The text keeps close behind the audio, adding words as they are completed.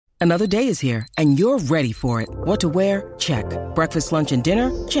Another day is here, and you're ready for it. What to wear? Check. Breakfast, lunch, and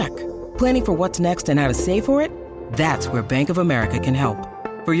dinner? Check. Planning for what's next and how to save for it? That's where Bank of America can help.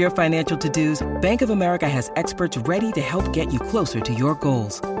 For your financial to-dos, Bank of America has experts ready to help get you closer to your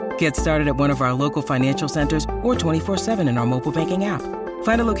goals. Get started at one of our local financial centers or 24/7 in our mobile banking app.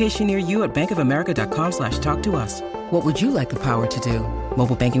 Find a location near you at bankofamerica.com/talktous. What would you like the power to do?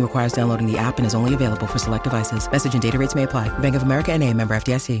 Mobile banking requires downloading the app and is only available for select devices. Message and data rates may apply. Bank of America N.A., member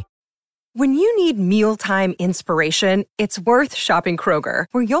FDIC. When you need mealtime inspiration, it's worth shopping Kroger,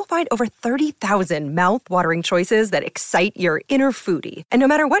 where you'll find over 30,000 mouth-watering choices that excite your inner foodie. And no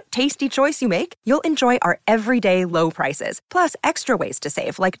matter what tasty choice you make, you'll enjoy our everyday low prices, plus extra ways to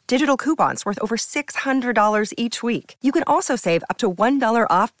save, like digital coupons worth over $600 each week. You can also save up to $1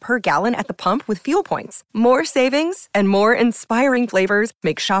 off per gallon at the pump with fuel points. More savings and more inspiring flavors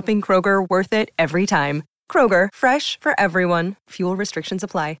make shopping Kroger worth it every time. Kroger, fresh for everyone. Fuel restrictions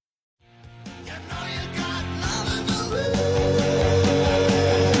apply.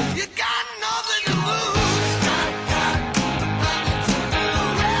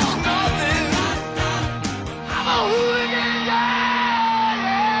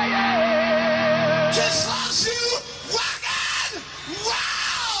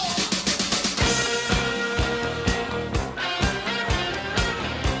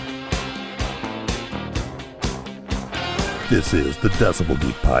 This is the Decibel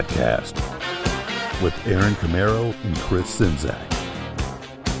Geek Podcast with Aaron Camaro and Chris Czynszak.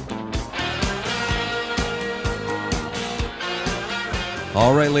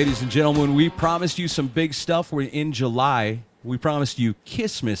 All right, ladies and gentlemen, we promised you some big stuff. We're in July. We promised you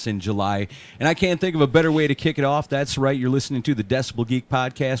Kissmas in July, and I can't think of a better way to kick it off. That's right, you're listening to the Decibel Geek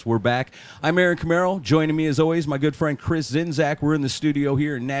Podcast. We're back. I'm Aaron Camaro. Joining me, as always, my good friend Chris Czynszak. We're in the studio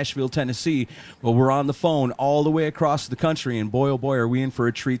here in Nashville, Tennessee, but we're on the phone all the way across the country, and boy, oh boy, are we in for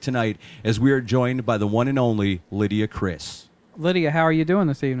a treat tonight as we are joined by the one and only Lydia Criss. Lydia, how are you doing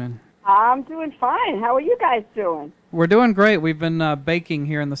this evening? I'm doing fine. How are you guys doing? We're doing great. We've been baking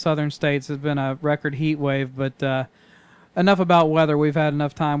here in the southern states. It's been a record heat wave, but enough about weather. We've had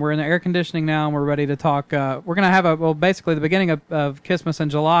enough time. We're in the air conditioning now, and we're ready to talk. We're going to have basically the beginning of Kissmas in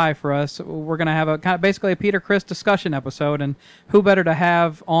July for us. We're going to have a kind of basically a Peter Criss discussion episode, and who better to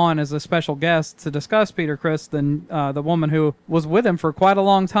have on as a special guest to discuss Peter Criss than the woman who was with him for quite a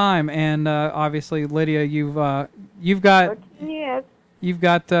long time. And obviously, Lydia, you've got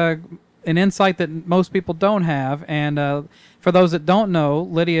an insight that most people don't have, and for those that don't know,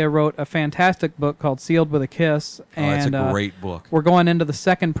 Lydia wrote a fantastic book called Sealed with a Kiss. And it's a great book. We're going into the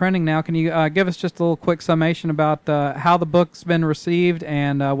second printing now. Can you give us just a little quick summation about how the book's been received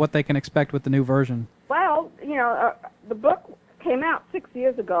and what they can expect with the new version? Well, the book came out 6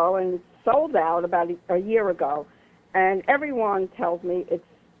 years ago, and it sold out about a year ago. And everyone tells me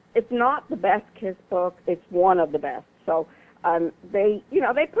it's not the best Kiss book. It's one of the best. So they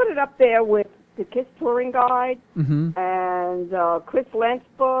put it up there with the Kiss Touring Guide and Chris Lentz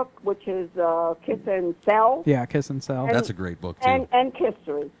book, which is Kiss and Sell. Yeah, Kiss and Sell. That's a great book, too. And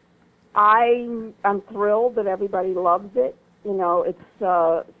Kissery. I'm thrilled that everybody loves it.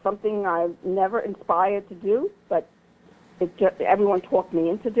 It's something I've never inspired to do, but everyone talked me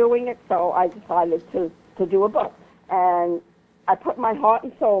into doing it, so I decided to do a book. And I put my heart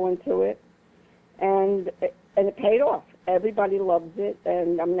and soul into it, and it paid off. Everybody loves it,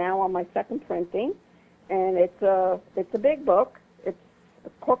 and I'm now on my second printing, and it's a big book. It's a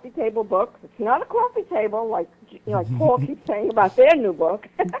coffee table book. It's not a coffee table like Paul keeps saying about their new book.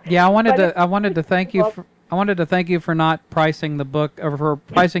 Yeah, I wanted to thank you for not pricing the book, or for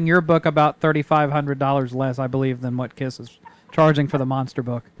pricing your book about $3,500 less, I believe, than what Kiss is charging for the monster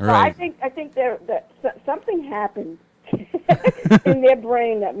book. Right. I think something happened in their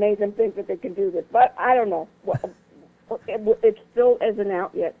brain that made them think that they can do this, but I don't know. It still isn't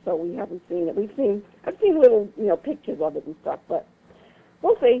out yet, so we haven't seen it. I've seen little, pictures of it and stuff, but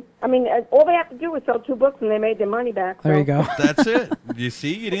we'll see. I mean, all they have to do is sell 2 books, and they made their money back. There you go. That's it. You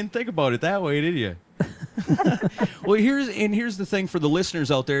see, you didn't think about it that way, did you? Well, here's the thing for the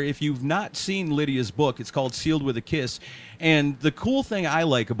listeners out there. If you've not seen Lydia's book, it's called Sealed with a Kiss. And the cool thing I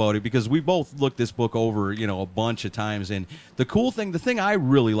like about it, because we both looked this book over, a bunch of times, and the thing I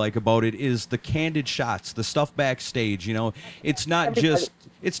really like about it is the candid shots, the stuff backstage. It's not just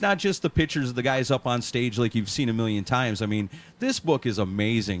the pictures of the guys up on stage like you've seen a million times. I mean, this book is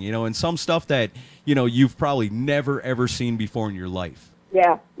amazing, and some stuff that you've probably never ever seen before in your life.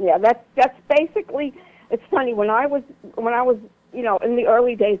 Yeah, that's basically. It's funny when I was in the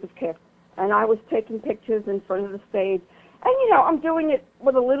early days of Kiss, and I was taking pictures in front of the stage, and I'm doing it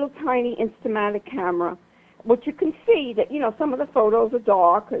with a little tiny Instamatic camera, Which you can see that, some of the photos are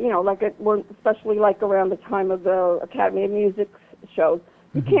dark, especially like around the time of the Academy of Music shows.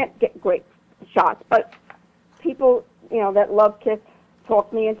 You can't get great shots, but people, that love Kiss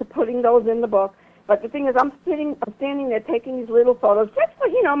talked me into putting those in the book. But the thing is, I'm standing there taking these little photos just for,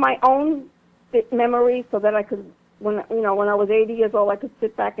 my own memory, so that I could, when I was 80 years old, I could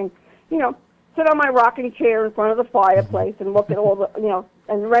sit back and, sit on my rocking chair in front of the fireplace and look at all the,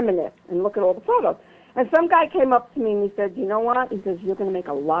 and reminisce and look at all the photos. And some guy came up to me and he said, "You know what?" He says, "You're going to make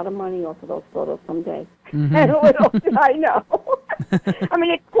a lot of money off of those photos someday." And little did I know. I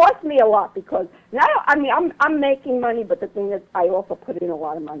mean, it cost me a lot because now, I'm making money, but the thing is, I also put in a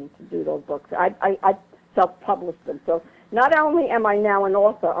lot of money to do those books. I self-published them, so not only am I now an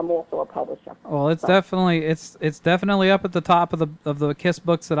author, I'm also a publisher. Well, it's definitely up at the top of the Kiss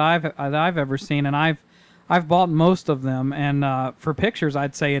books that I've ever seen, and I've bought most of them, and for pictures,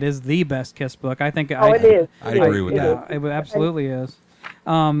 I'd say it is the best Kiss book. I think. It is. I agree with that. It absolutely is.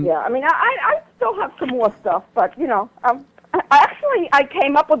 I still have some more stuff, but I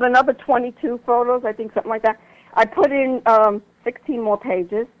came up with another 22 photos. I think something like that. I put in 16 more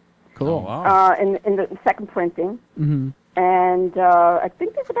pages. Cool. Oh, wow. In the second printing, and I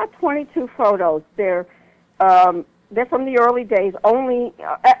think there's about 22 photos. They're from the early days. Only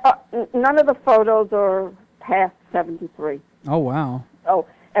none of the photos are past 73. Oh, wow. So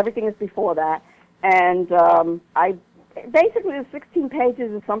everything is before that. And I basically, the 16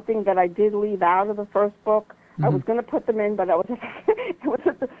 pages is something that I did leave out of the first book. I was going to put them in, but I was it was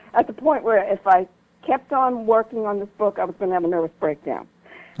at the point where if I kept on working on this book, I was going to have a nervous breakdown.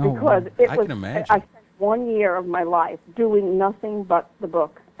 Because I can imagine. I spent 1 year of my life doing nothing but the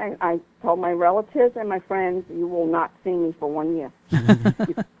book. And I told my relatives and my friends, "You will not see me for 1 year. You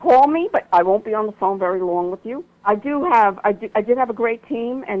can call me, but I won't be on the phone very long with you." I did have a great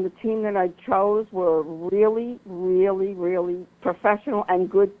team, and the team that I chose were really, really, really professional and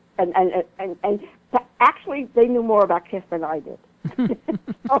good. And actually, they knew more about Kiss than I did.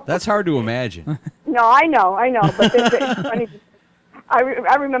 That's hard to imagine. No, I know. But it's funny.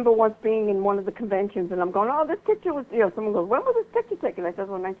 I remember once being in one of the conventions, and I'm going, "Oh, this picture was," someone goes, "When was this picture taken?" I said,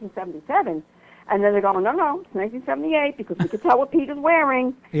 "Well, 1977." And then they go, "No, it's 1978 because we could tell what Peter's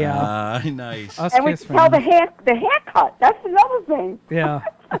wearing." Yeah. Nice. And we could tell the haircut. That's another thing. Yeah.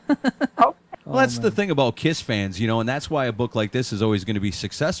 Well, that's the thing about Kiss fans, and that's why a book like this is always going to be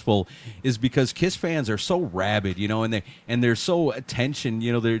successful, is because Kiss fans are so rabid, and they're so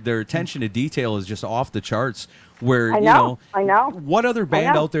their attention to detail is just off the charts. Where I know. What other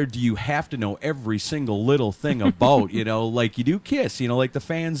band out there do you have to know every single little thing about? Like you do Kiss, like the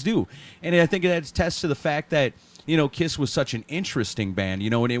fans do, and I think that attests to the fact that Kiss was such an interesting band,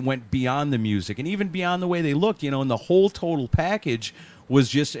 and it went beyond the music and even beyond the way they looked, and the whole total package was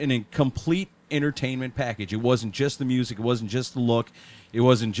just a complete entertainment package. It wasn't just the music, it wasn't just the look, it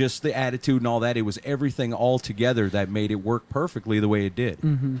wasn't just the attitude and all that. It was everything all together that made it work perfectly the way it did.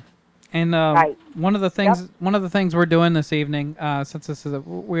 Mm-hmm. And right. one of the things we're doing this evening, since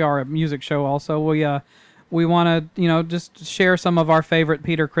we are a music show, also we want to just share some of our favorite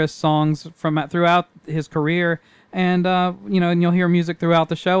Peter Criss songs from throughout his career, and and you'll hear music throughout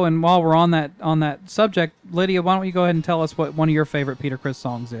the show. And while we're on that subject, Lydia, why don't you go ahead and tell us what one of your favorite Peter Criss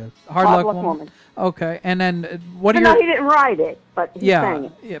songs is? Hard Luck Woman. Okay, and then he didn't write it, but he sang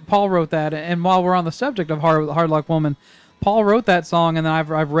it. Yeah, Paul wrote that. And while we're on the subject of Hard Luck Woman, Paul wrote that song, and then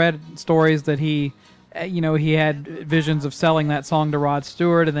I've read stories that he had visions of selling that song to Rod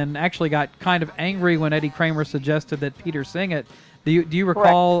Stewart, and then actually got kind of angry when Eddie Kramer suggested that Peter sing it. Do you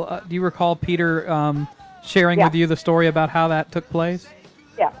recall Peter sharing with you the story about how that took place?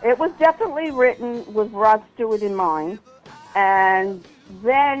 Yeah, it was definitely written with Rod Stewart in mind, and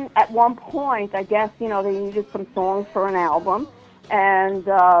then at one point, I guess they needed some songs for an album, and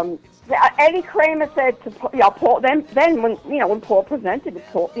Eddie Kramer said to Paul. Then when Paul presented it,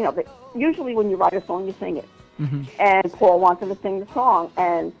 Paul, usually when you write a song, you sing it. Mm-hmm. And Paul wanted to sing the song,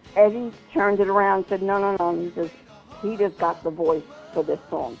 and Eddie turned it around and said, "No, he just got the voice for this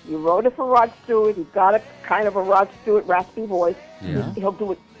song. You wrote it for Rod Stewart. He's got a kind of a Rod Stewart raspy voice. Yeah. He'll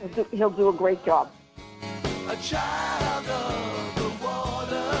do it. He'll do a great job." A child of the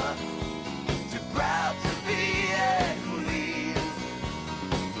water, too proud to be a queen.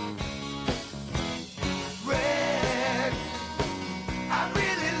 Red, I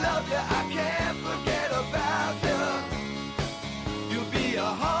really love you. I can't forget about you. You'll be a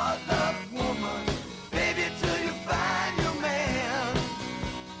hard luck woman, baby, till you find your man.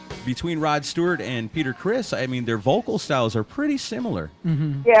 Between Rod Stewart and Peter Criss, I mean, their vocal styles are pretty similar.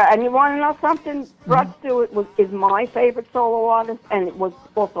 Mm-hmm. Yeah, and you want to know something? Mm-hmm. Rod Stewart is my favorite solo artist, and it was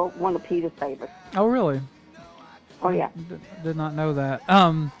also one of Peter's favorites. Oh, really? Oh, yeah. Did not know that.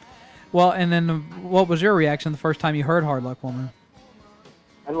 Well, and then what was your reaction the first time you heard Hard Luck Woman?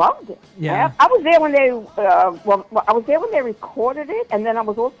 I loved it. Yeah. I was there when they, I was there when they recorded it, and then I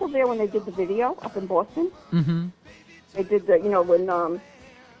was also there when they did the video up in Boston. Mm-hmm. They did the, when,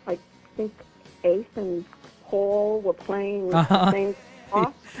 I think Ace and Paul were playing the same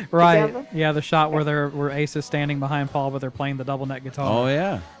song Right. together. Yeah, the shot where Ace is standing behind Paul, but they're playing the double neck guitar. Oh,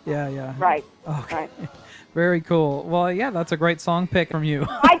 yeah. Yeah. Right. Okay. Right. Very cool. Well, yeah, that's a great song pick from you.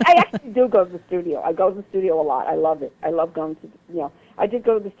 I actually do go to the studio. I go to the studio a lot. I love it. I love going to, I did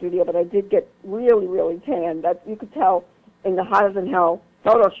go to the studio, but I did get really, really tan. That you could tell in the Hotter Than Hell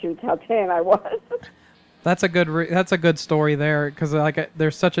photo shoots how tan I was. That's a good story there, because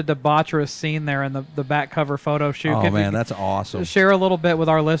there's such a debaucherous scene there in the back cover photo shoot. Oh, man, that's awesome. Share a little bit with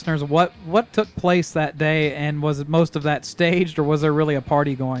our listeners what took place that day, and was most of that staged, or was there really a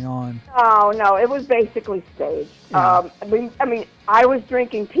party going on? Oh, no, it was basically staged. Yeah. I was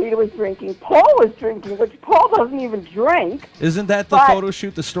drinking, Peter was drinking, Paul was drinking, which Paul doesn't even drink. Isn't that the photo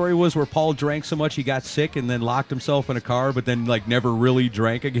shoot? The story was where Paul drank so much he got sick and then locked himself in a car, but then never really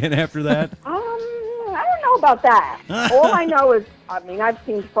drank again after that? I don't know about that. All I know is, I've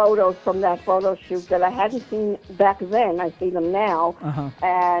seen photos from that photo shoot that I hadn't seen back then. I see them now,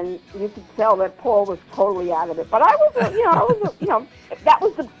 and you could tell that Paul was totally out of it. But I was, that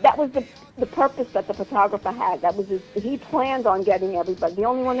was the purpose that the photographer had. That was he planned on getting everybody. The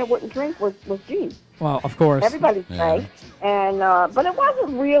only one that wouldn't drink was Gene. Well, of course. Everybody drank, and but it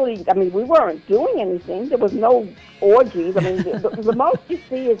wasn't really. We weren't doing anything. There was no orgies. The most you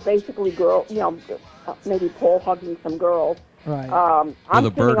see is basically maybe Paul hugging some girls. Right. I'm With a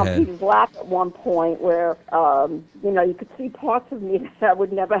sitting bird on head. Peter's lap at one point where, you could see parts of me that I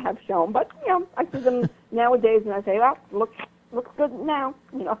would never have shown. But, I see them nowadays and I say, well, looks good now.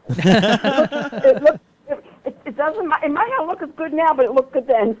 It doesn't. It might not look as good now, but it looked good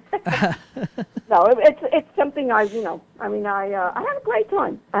then. No, it's something I had a great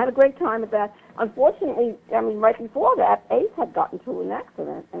time. I had a great time at that. Unfortunately, right before that, Ace had gotten to an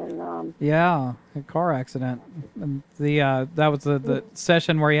accident, and yeah, a car accident. And that was the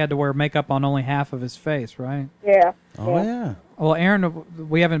session where he had to wear makeup on only half of his face, right? yeah. Oh, yeah. Well, Aaron,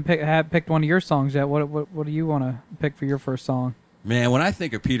 we haven't picked one of your songs yet. What do you want to pick for your first song? Man, when I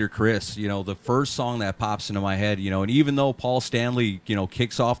think of Peter Criss, the first song that pops into my head, and even though Paul Stanley,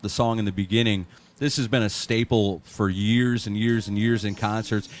 kicks off the song in the beginning, this has been a staple for years and years and years in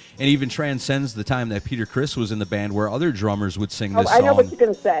concerts, and even transcends the time that Peter Criss was in the band, where other drummers would sing this song. I know what you're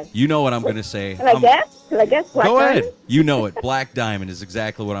going to say. You know what I'm going to say. Can I guess? Black Go Diamond? ahead. You know it. Black Diamond is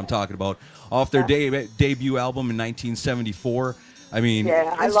exactly what I'm talking about. Off their debut album in 1974.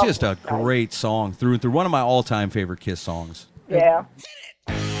 It's love just a Black Diamond. great song through and through. One of my all-time favorite Kiss songs. Yeah.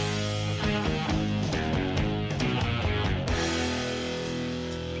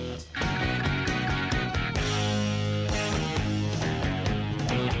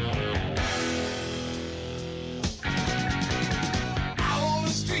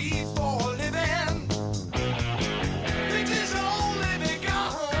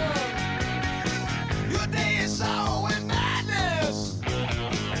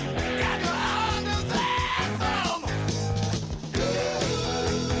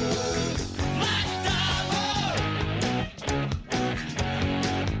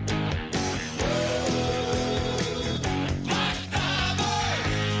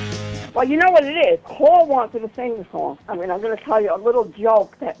 Well, you know what it is. Paul wanted to sing the song. I'm going to tell you a little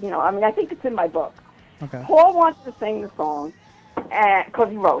joke that, I think it's in my book. Okay. Paul wanted to sing the song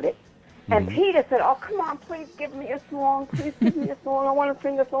because he wrote it. And Peter said, oh, come on, please give me a song. Please give me a song. I want to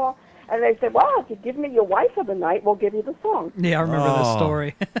sing the song. And they said, well, if you give me your wife of the night, we'll give you the song. Yeah, I remember this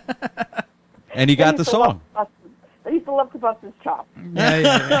story. And he got the song. They used to love to bust his chops.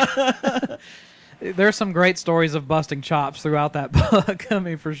 Yeah. There's some great stories of busting chops throughout that book.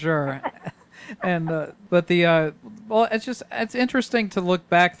 For sure. And it's interesting to look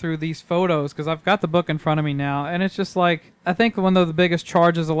back through these photos, because I've got the book in front of me now, and it's just I think one of the biggest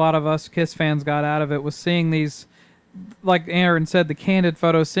charges a lot of us Kiss fans got out of it was seeing these, like Aaron said, the candid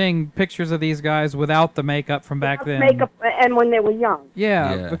photos, seeing pictures of these guys without the makeup from back then. Makeup, and when they were young.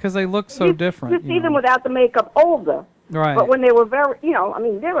 Yeah, because they look so different. You see them without the makeup older. Right. But when they were very,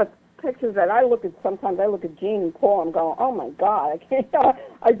 there were pictures that I look at, sometimes I look at Gene and Paul, I'm going, oh my God, I can't,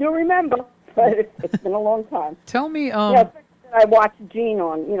 I do remember, but it's been a long time. Tell me, I watched Gene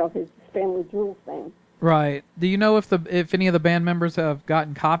on, his Family Jewels thing. Right. Do you know if any of the band members have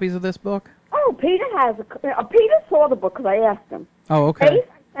gotten copies of this book? Oh, Peter has Peter saw the book because I asked him. Oh, okay.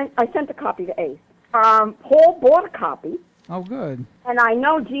 Ace, I sent a copy to Ace. Paul bought a copy. Oh, good. And I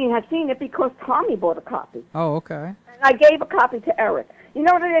know Gene had seen it because Tommy bought a copy. Oh, okay. And I gave a copy to Eric. You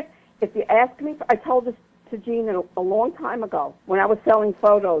know what it is? If you ask me, I told this to Gene a long time ago when I was selling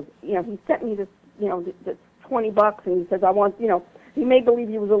photos. You know, he sent me this, you know, this $20, and he says, I want, you know, he made believe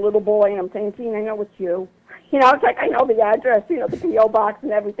he was a little boy, and I'm saying, Gene, I know it's you. You know, it's like I know the address, you know, the P.O. box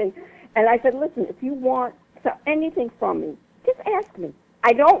and everything. And I said, listen, if you want anything from me, just ask me.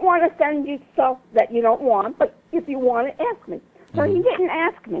 I don't want to send you stuff that you don't want, but if you want it, ask me. So he didn't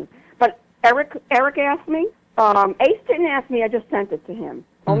ask me. But Eric asked me. Ace didn't ask me. I just sent it to him,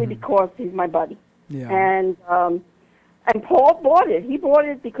 only because he's my buddy. Yeah. And Paul bought it. He bought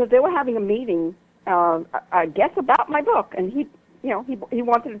it because they were having a meeting, I guess, about my book. And he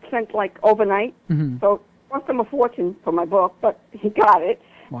wanted it sent, like, overnight. So it cost him a fortune for my book, but he got it.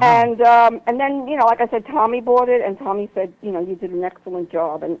 Wow. And then, you know, like I said, Tommy bought it, and Tommy said, you know, you did an excellent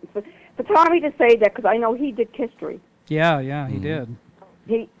job. And for Tommy to say that, because I know he did history. Yeah, he did.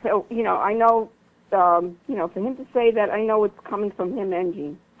 So, you know, I know, you know, for him to say that, I know it's coming from him and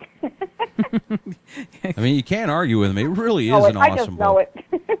Gene. I mean, you can't argue with him. It really is an awesome book. I just know it.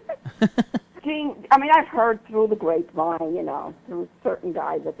 Gene, I mean, I've heard through the grapevine, you know, through certain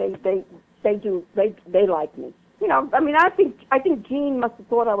guys that they like me. You know, I mean, I think Gene must have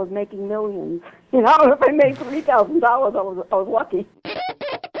thought I was making millions. You know, if I made $3,000, I was lucky.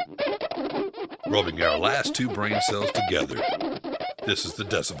 Rubbing our last two brain cells together. This is the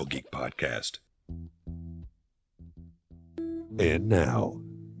Decibel Geek Podcast. And now,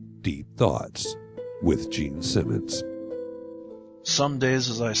 Deep Thoughts with Gene Simmons. Some days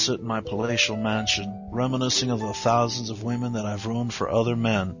as I sit in my palatial mansion, reminiscing of the thousands of women that I've ruined for other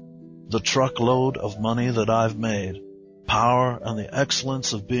men, the truckload of money that I've made, power and the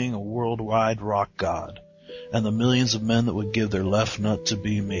excellence of being a worldwide rock god, and the millions of men that would give their left nut to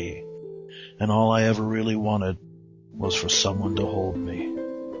be me. And all I ever really wanted was for someone to hold me.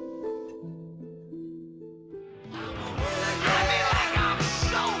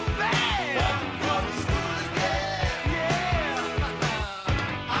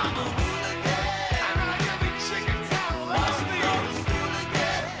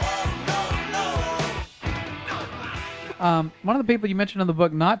 One of the people you mentioned in the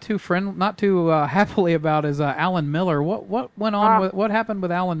book, not too happily about, is Alan Miller. What went on? What happened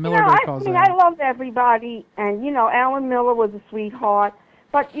with Alan Miller to cause that? I loved everybody, and you know, Alan Miller was a sweetheart.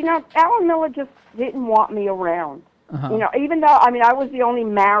 But you know, Alan Miller just didn't want me around. You know, even though I was the only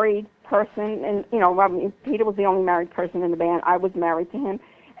married person, and you know, Peter was the only married person in the band. I was married to him,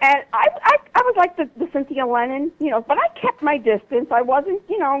 and I was like the Cynthia Lennon, you know. But I kept my distance. I wasn't,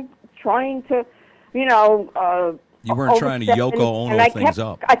 you know, trying to, you know. You weren't trying to Yoko Ono things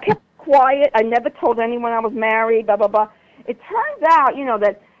up. I kept quiet. I never told anyone I was married, blah, blah, blah. It turns out, you know,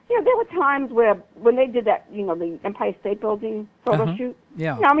 that, you know, there were times where, when they did that, you know, the Empire State Building photo shoot.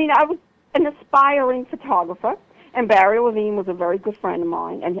 Yeah. You know, I mean, I was an aspiring photographer, and Barry Levine was a very good friend of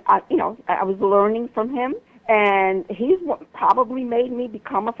mine. And, you know, I was learning from him. And he's what probably made me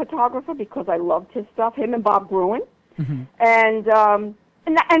become a photographer because I loved his stuff, him and Bob Gruen.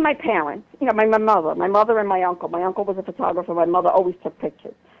 And my parents, you know, my mother and my uncle. My uncle was a photographer. My mother always took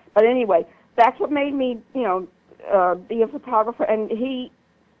pictures. But anyway, that's what made me, you know, be a photographer. And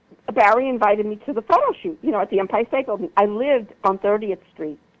Barry invited me to the photo shoot, you know, at the Empire State Building. I lived on 30th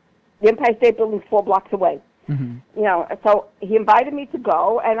Street. The Empire State Building's 4 blocks away. You know, so he invited me to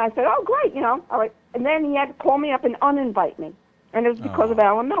go, and I said, oh, great, you know, all right. And then he had to call me up and uninvite me. And it was because of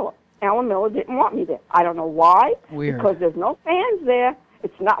Alan Miller. Alan Miller didn't want me there. I don't know why. Weird. Because there's no fans there.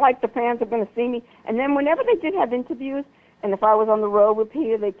 It's not like the fans are going to see me. And then whenever they did have interviews, and if I was on the road with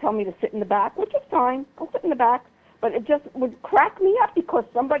Peter, they'd tell me to sit in the back, which is fine. I'll sit in the back. But it just would crack me up because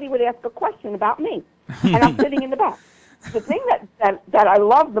somebody would ask a question about me, and I'm sitting in the back. The thing that I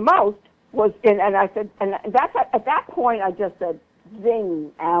loved the most was, and I said, and that's at that point I just said,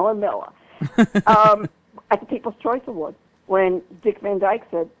 zing, Alan Miller. At the People's Choice Awards, when Dick Van Dyke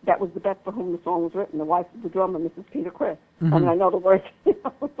said that was the best for whom the song was written, the wife of the drummer, Mrs. Peter Criss. I mean, I know the words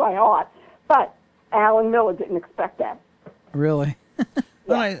by heart, but Alan Miller didn't expect that. Really?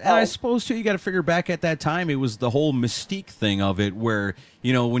 Well, and I suppose, too, you got to figure back at that time, it was the whole mystique thing of it where,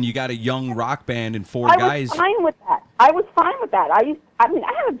 you know, when you got a young rock band and 4 guys. I was fine with that. I was fine with that. I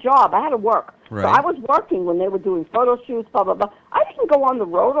had a job. I had to work. Right. So I was working when they were doing photo shoots, blah, blah, blah. I didn't go on the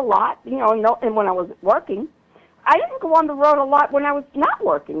road a lot, you know, and when I was working. I didn't go on the road a lot when I was not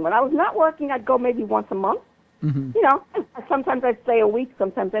working. When I was not working, I'd go maybe once a month. You know, sometimes I'd stay a week,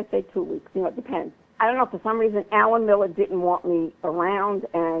 sometimes I'd stay 2 weeks. You know, it depends. I don't know, for some reason, Alan Miller didn't want me around,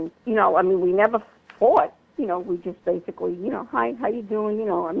 and, you know, I mean, we never fought. we just basically, hi, how you doing?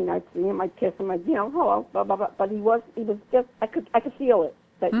 I mean, I'd see him, I'd kiss him, hello, blah blah blah. But he was just, I could feel it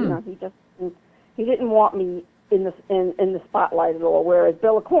that he didn't want me in the spotlight at all. Whereas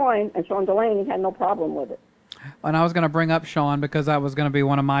Bill Aucoin and Sean Delaney had no problem with it. And I was going to bring up Sean because that was going to be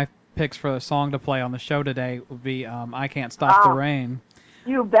one of my picks for a song to play on the show today. Would be "I Can't Stop the Rain."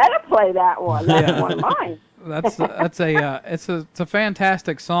 You better play that one. That's one of mine. It's a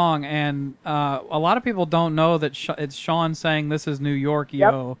fantastic song, and a lot of people don't know that it's Sean saying "This is New York,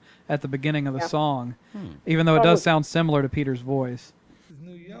 yo" at the beginning of the song, even though it does sound similar to Peter's voice.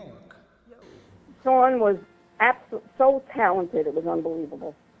 New York. Sean was so talented; it was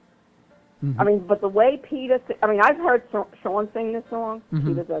unbelievable. I mean, but the way Peter, I've heard Sean sing this song.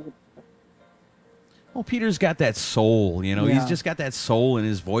 Peter does it. Well, Peter's got that soul, He's just got that soul in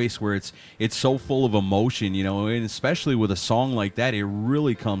his voice where it's so full of emotion, and especially with a song like that, it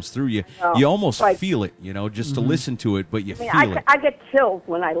really comes through. You almost feel it, just to listen to it, but you feel it. I get chills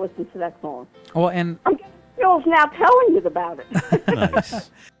when I listen to that song. Well, and I'm getting chills now telling you about it.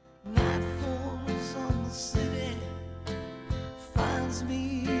 Nice. Night falls on the city, finds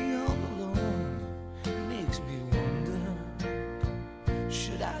me all alone, makes me wonder,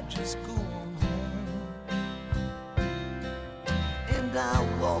 should I just go on home? And I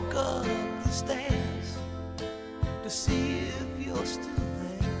walk up the stairs to see if you're still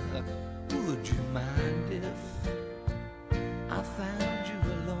there. Would you mind if I found you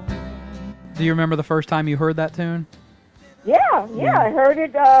alone? do you remember the first time you heard that tune? Yeah, I heard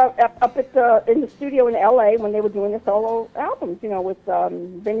it up at in the studio in L.A. when they were doing the solo albums, with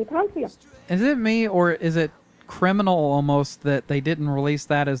Vinnie Poncia. Is it me, or is it criminal almost that they didn't release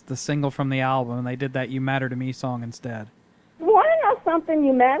that as the single from the album and they did that "You Matter to Me" song instead? You want to know something?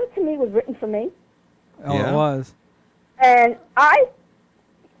 "You Matter to Me" was written for me. Oh, yeah. It was. And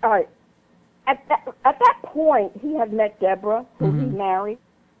at that point, he had met Deborah, who he married.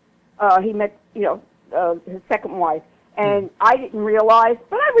 He met, his second wife. And I didn't realize,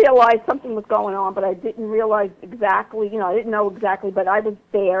 but I realized something was going on, but I didn't realize exactly, I didn't know exactly, but I was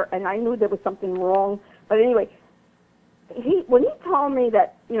there, and I knew there was something wrong. But anyway, when he told me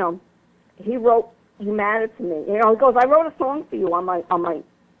that, he wrote "You Matter to Me," he goes, "I wrote a song for you on my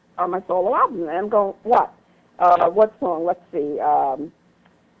solo album." And I'm going, "What? What song? Let's see.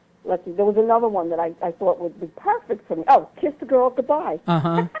 There was another one that I thought would be perfect for me. Oh, "Kiss the Girl Goodbye."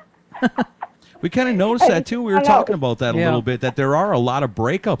 Uh-huh. We kind of noticed that, too. We were talking about that a little bit, that there are a lot of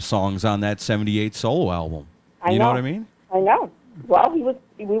breakup songs on that 78 solo album. You know what I mean? I know. Well, we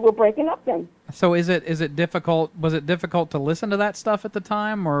were breaking up then. So is it difficult? Was it difficult to listen to that stuff at the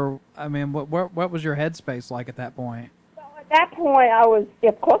time? Or, I mean, what was your headspace like at that point? Well, at that point,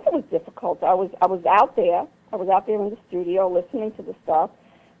 of course it was difficult. I was out there. I was out there in the studio listening to the stuff.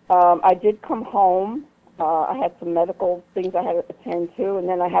 I did come home. I had some medical things I had to attend to, and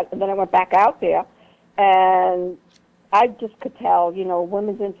then I went back out there, and I just could tell,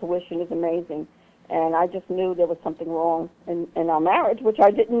 women's intuition is amazing, and I just knew there was something wrong in our marriage, which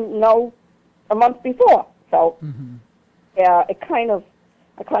I didn't know a month before. So, yeah, I kind of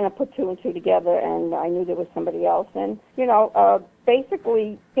put two and two together, and I knew there was somebody else, and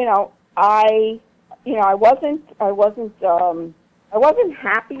basically, I wasn't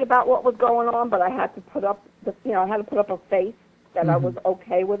happy about what was going on, but I had to put up a face that I was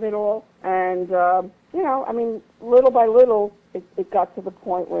okay with it all. And little by little, it got to the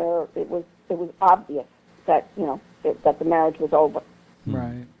point where it was obvious that that the marriage was over.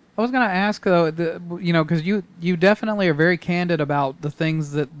 Right. I was going to ask though, because you definitely are very candid about the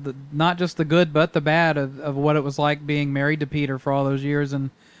things that not just the good but the bad of what it was like being married to Peter for all those years. And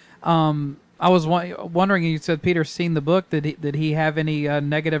I was wondering, you said Peter's seen the book. Did he have any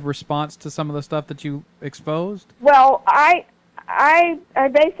negative response to some of the stuff that you exposed? Well, I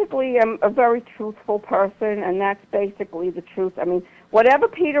basically am a very truthful person, and that's basically the truth. I mean, whatever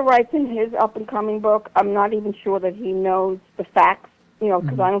Peter writes in his up-and-coming book, I'm not even sure that he knows the facts,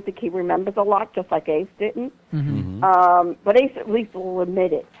 because I don't think he remembers a lot, just like Ace didn't. But Ace at least will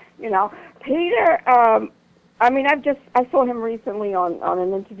admit it. Peter... I saw him recently on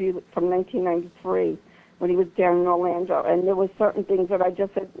an interview from 1993 when he was down in Orlando, and there were certain things that I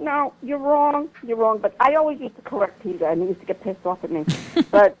just said, "No, you're wrong. But I always used to correct Peter, and he used to get pissed off at me.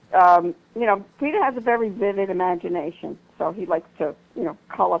 But, Peter has a very vivid imagination, so he likes to,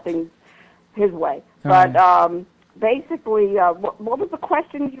 color things his way. But basically, what was the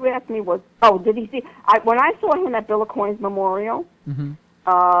question you asked me was, did he see... when I saw him at Bill Aucoin's memorial,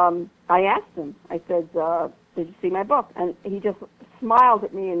 I asked him, I said... did you see my book? And he just smiled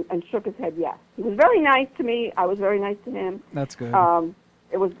at me and shook his head yes. He was very nice to me. I was very nice to him. That's good.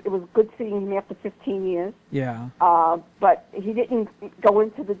 It was good seeing him after 15 years. Yeah. But he didn't go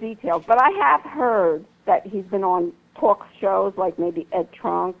into the details. But I have heard that he's been on talk shows like maybe Ed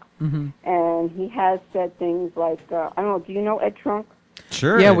Trunk, and he has said things like, I don't know, do you know Ed Trunk?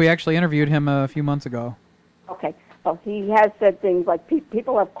 Sure. Yeah, we actually interviewed him a few months ago. Okay. Well, he has said things like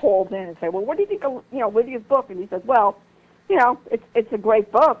people have called in and say, well, what do you think of Lydia's book? And he says, well, it's a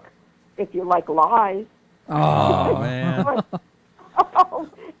great book if you like lies. Oh, man.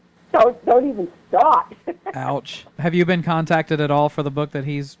 Don't even start. Ouch. Have you been contacted at all for the book that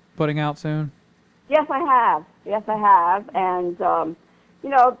he's putting out soon? Yes, I have. And,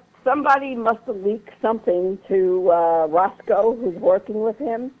 somebody must have leaked something to Roscoe, who's working with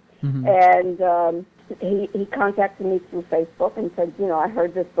him. And he contacted me through Facebook and said, I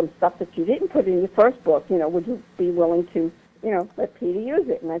heard there's some stuff that you didn't put in your first book. Would you be willing to, let Peter use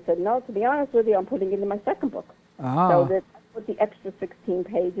it? And I said, no, to be honest with you, I'm putting it in my second book. So that's what the extra 16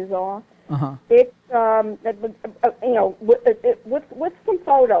 pages are. It's, with some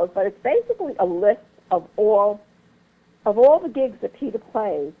photos, but it's basically a list of all the gigs that Peter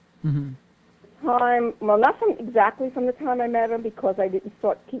plays. Not exactly from the time I met him, because I didn't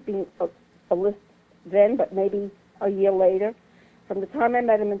start keeping a list then, but maybe a year later, from the time I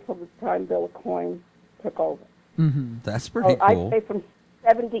met him until the time Bill Aucoin took over. That's pretty cool. I'd say from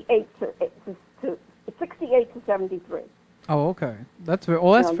 78 to 68 to 73. Oh, okay. That's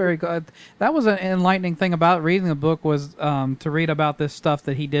very good. That was an enlightening thing about reading the book, was to read about this stuff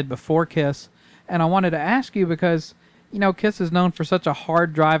that he did before Kiss. And I wanted to ask you, because Kiss is known for such a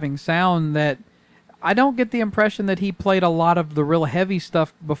hard driving sound that I don't get the impression that he played a lot of the real heavy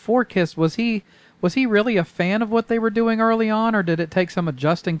stuff before Kiss. Was he really a fan of what they were doing early on, or did it take some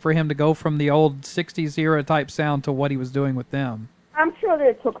adjusting for him to go from the old 60s era type sound to what he was doing with them? I'm sure that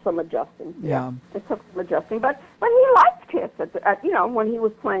it took some adjusting. Yeah. It took some adjusting, but he liked Kiss when he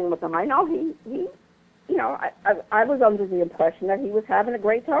was playing with them. I know he I was under the impression that he was having a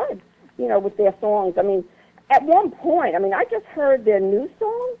great time, with their songs. I mean, at one point, I just heard their new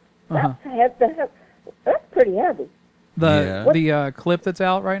song. That's pretty heavy. The clip that's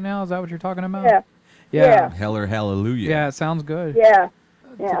out right now, is that what you're talking about? Yeah. Heller Hallelujah. Yeah, it sounds good. Yeah.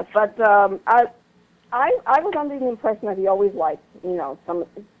 But I was under the impression that he always liked,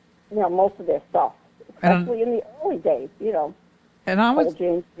 most of their stuff, especially in the early days, And I was,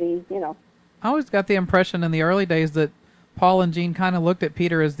 James B, I always got the impression in the early days that Paul and Gene kind of looked at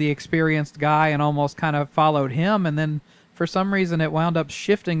Peter as the experienced guy and almost kind of followed him, and then for some reason it wound up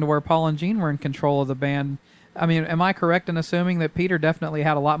shifting to where Paul and Gene were in control of the band. I mean, am I correct in assuming that Peter definitely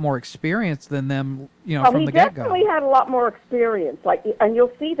had a lot more experience than them, from the get-go? He definitely had a lot more experience, and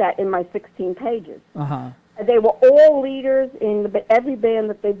you'll see that in my 16 pages. They were all leaders in every band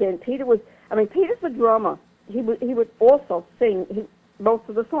that they've been. Peter's the drummer. He would also sing most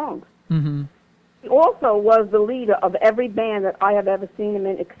of the songs. He also was the leader of every band that I have ever seen him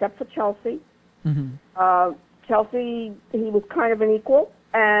in, except for Chelsea. Chelsea, he was kind of an equal.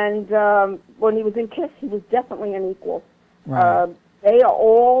 And when he was in Kiss, he was definitely an equal. Right. They are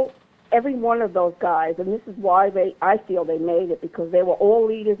all, every one of those guys, and this is why I feel they made it, because they were all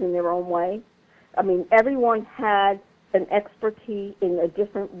leaders in their own way. I mean, everyone had an expertise in a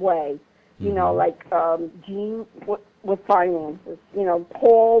different way. Like Gene with finances,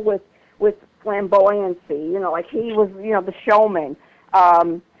 Paul with flamboyancy, like he was, the showman.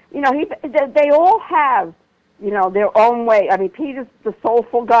 They all have, their own way. I mean, Peter's the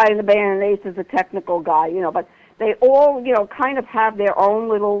soulful guy in the band, and Ace is the technical guy, but they all, kind of have their own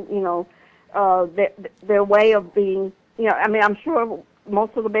little, their way of being, I'm sure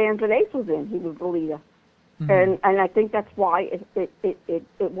most of the bands that Ace was in, he was the leader. And I think that's why it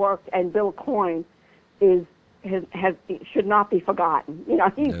worked. And Bill Aucoin should not be forgotten.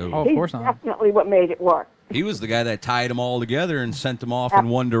 He's of course not. Definitely what made it work. He was the guy that tied them all together and sent them off in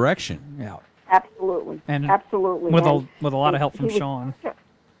one direction. Yeah. Absolutely. Absolutely. With a lot of help from Sean.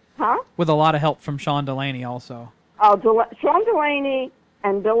 With a lot of help from Sean Delaney also. Sean Delaney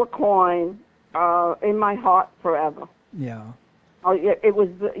and Bill Aucoin in my heart forever. Yeah. It was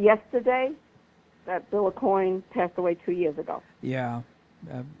yesterday that Bill Aucoin passed away 2 years ago. Yeah.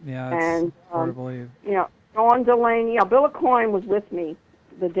 It's hard to believe. Sean Delaney, Bill Aucoin was with me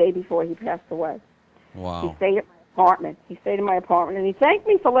the day before he passed away. Wow. He stayed at my apartment. And he thanked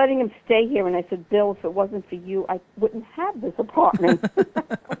me for letting him stay here. And I said, Bill, if it wasn't for you, I wouldn't have this apartment. I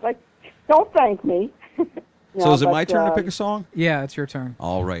was like, don't thank me. So is it my turn to pick a song? Yeah, it's your turn.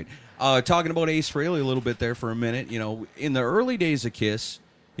 All right. Talking about Ace Frehley a little bit there for a minute. In the early days of Kiss,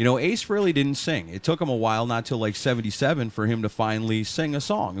 Ace Frehley didn't sing. It took him a while, not till like 77, for him to finally sing a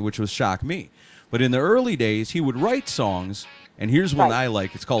song, which was Shock Me. But in the early days, he would write songs And here's one Right. I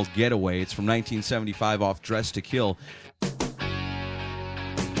like. It's called Getaway. It's from 1975 off Dress to Kill.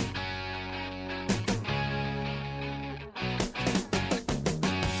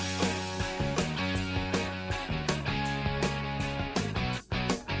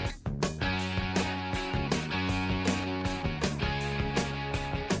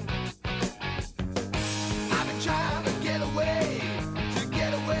 I've been trying to get away,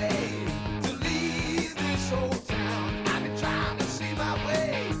 to leave this old town. I've been trying to see my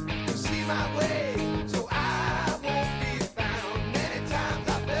way, so I won't be found. Many times I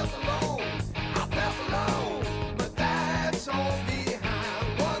felt alone, but that's all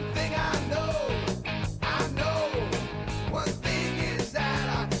behind. One thing I know, one thing is that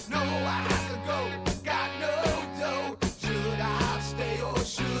I know I have to go. Got no dough, should I stay or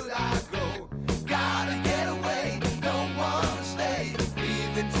should I go? Gotta get away, don't wanna stay,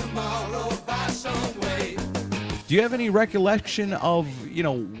 leaving tomorrow by some way. Do you have any recollection of,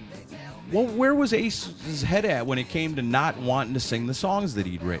 where was Ace's head at when it came to not wanting to sing the songs that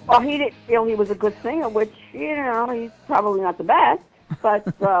he'd written? Well, he didn't feel he was a good singer, which, he's probably not the best, but,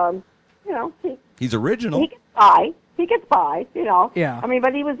 He's original. he gets by. Yeah. I mean,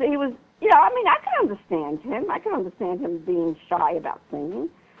 but he was, I can understand him. I can understand him being shy about singing.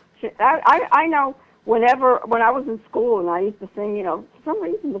 I know when I was in school and I used to sing, for some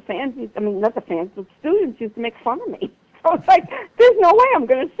reason not the fans, the students used to make fun of me. So it's like, there's no way I'm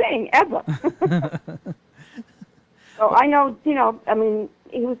going to sing, ever. So I know,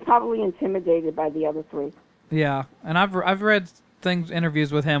 he was probably intimidated by the other three. Yeah, and I've read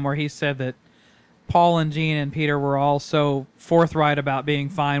interviews with him where he said that Paul and Gene and Peter were all so forthright about being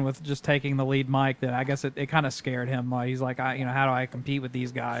fine with just taking the lead mic that I guess it kind of scared him. He's like, how do I compete with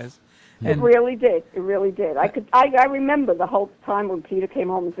these guys? It really did. It really did. I remember the whole time when Peter came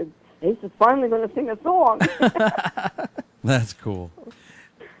home and said, Ace is finally going to sing a song. That's cool.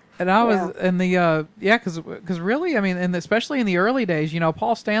 And I was in the because really, and especially in the early days,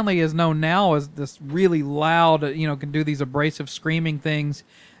 Paul Stanley is known now as this really loud, can do these abrasive screaming things,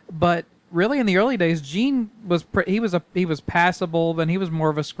 but really in the early days, Gene was he was passable, and he was more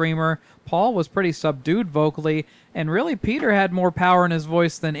of a screamer. Paul was pretty subdued vocally, and really Peter had more power in his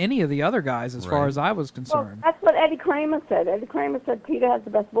voice than any of the other guys, as far as I was Well, concerned. that's what Eddie Kramer said. Eddie Kramer said Peter has the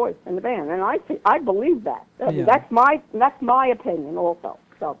best voice in the band, and I believe that. Yeah. That's my opinion also.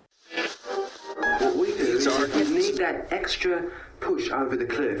 So. What we do is we need that extra push over the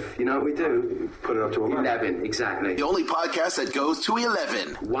cliff. You know what we do? Put it up to 11. 11, exactly. The only podcast that goes to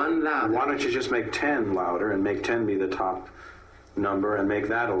 11. One louder. Why don't you just make 10 louder and make 10 be the top number and make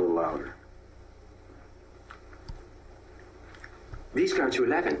that a little louder? These go to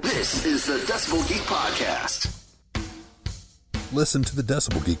 11. This is the Decibel Geek Podcast. Listen to the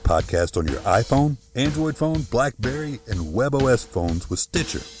Decibel Geek podcast on your iPhone, Android phone, BlackBerry, and WebOS phones with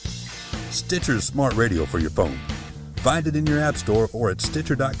Stitcher. Stitcher's smart radio for your phone. Find it in your app store or at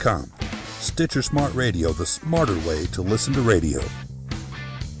Stitcher.com. Stitcher Smart Radio, the smarter way to listen to radio.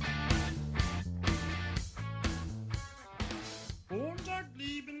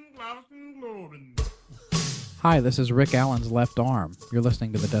 Hi, this is Rick Allen's left arm. You're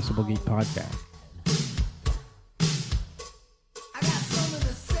listening to the Decibel Geek Podcast.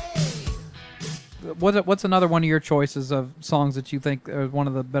 What's another one of your choices of songs that you think are one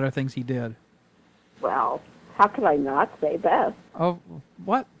of the better things he did? Well, how could I not say Beth? Oh,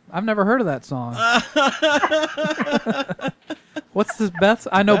 what? I've never heard of that song. What's this, Beth?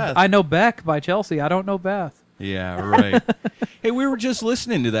 I know Beck by Chelsea. I don't know Beth. Yeah, right. Hey, we were just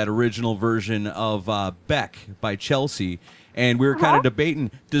listening to that original version of Beck by Chelsea, and we were kind of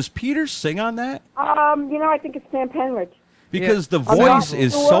debating, does Peter sing on that? I think it's Stan Penridge. Because the voice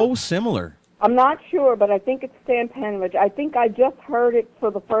is so similar. I'm not sure, but I think it's Stan Penridge. I think I just heard it for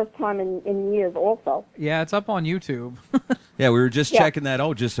the first time in years also. Yeah, it's up on YouTube. Yeah, we were just checking that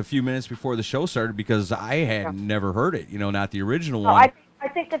out just a few minutes before the show started because I had never heard it, not the original one. I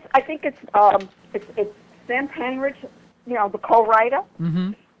think it's Stan Penridge, the co-writer.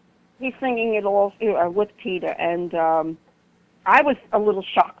 Mm-hmm. He's singing it all with Peter, and I was a little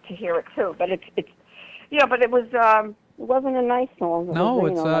shocked to hear it too. But but it was. It wasn't a nice song.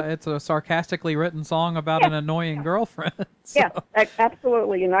 It's a sarcastically written song about an annoying girlfriend. So. Yeah,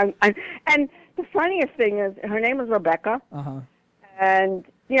 absolutely. And the funniest thing is her name is Rebecca. Uh-huh. And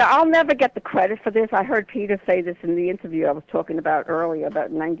I'll never get the credit for this. I heard Peter say this in the interview I was talking about earlier, about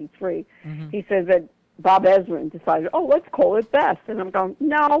 '93. Mm-hmm. He says that Bob Ezrin decided, let's call it Beth. And I'm going,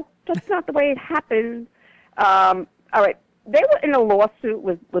 no, that's not the way it happened. All right, they were in a lawsuit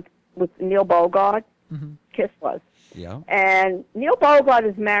with Neil Bogart. Mm-hmm. Kiss was. Yeah. And Neil Bogart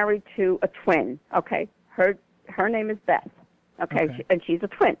is married to a twin. Okay, her name is Beth. Okay. And she's a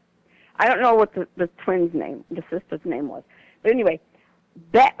twin. I don't know what the twin's name, the sister's name was. But anyway,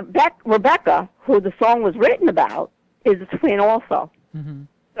 Rebecca, who the song was written about, is a twin also. Mm-hmm.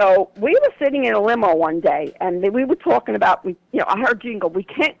 So we were sitting in a limo one day, and we were talking about, I heard Gene go, we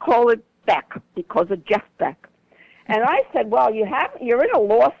can't call it Beck because of Jeff Beck. And I said, well, you're in a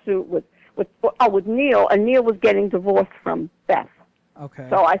lawsuit with Neil, and Neil was getting divorced from Beth. Okay.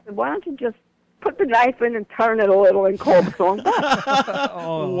 So I said, why don't you just put the knife in and turn it a little and call the song Beck?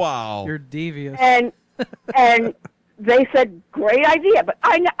 Oh, wow. You're devious. And they said, great idea, but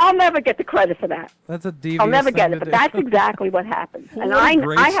I'll never get the credit for that. That's a devious I'll never get thing it, to but do. that's exactly what happened. And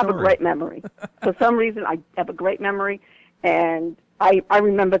I have a great memory. For some reason, I have a great memory, and I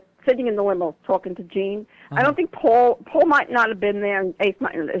remember sitting in the limo talking to Gene. I don't think Paul might not have been there, and Ace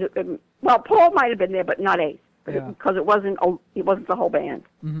might. Well, Paul might have been there, but not Ace, because it wasn't the whole band.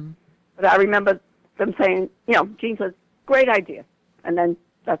 Mm-hmm. But I remember them saying, Gene says, great idea, and then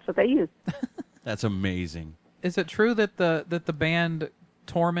that's what they used. That's amazing. Is it true that the band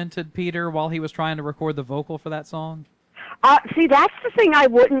tormented Peter while he was trying to record the vocal for that song? See, that's the thing I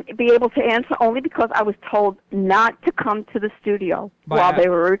wouldn't be able to answer, only because I was told not to come to the studio while they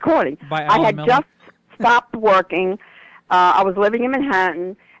were recording. By I Alan had Miller? just stopped working. I was living in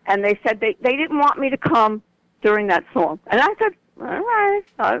Manhattan, and they said they didn't want me to come during that song. And I said, all right.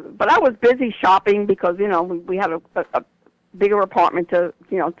 But I was busy shopping because, we had a bigger apartment to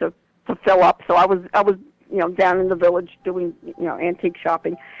fill up. So I was down in the village doing, antique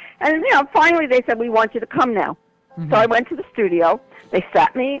shopping. And, finally they said, we want you to come now. Mm-hmm. So I went to the studio. They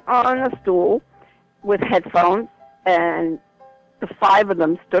sat me on a stool with headphones, and the five of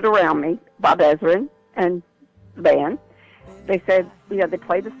them stood around me, Bob Ezrin and the band. They said, they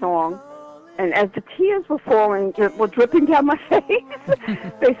played the song, and as the tears were dripping down my face,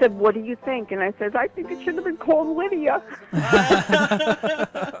 they said, what do you think? And I said, I think it should have been called Lydia.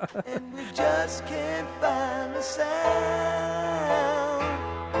 And we just can't find the sound.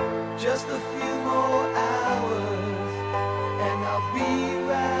 Just a few more hours, and I'll be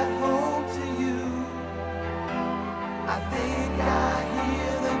right home to you. I think I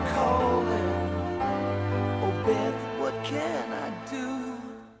hear them calling. Oh, Beth, what can I do?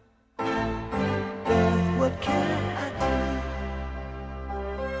 Beth, what can I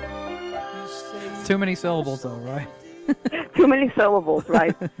do? Too many syllables, though, right? Too many syllables,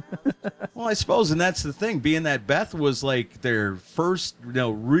 right? Well, I suppose, and that's the thing, being that Beth was like their first,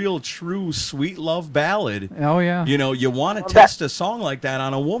 real, true, sweet love ballad. Oh, yeah. You want to test a song like that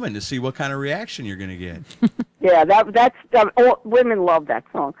on a woman to see what kind of reaction you're going to get. Yeah, that's women love that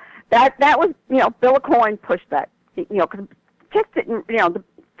song. That was, Bill Coyne pushed that, because Kiss didn't,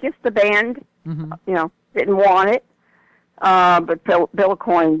 Kiss the band, Mm-hmm. Didn't want it, but Bill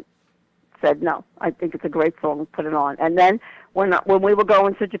Coyne said, no, I think it's a great song, put it on. And then when we were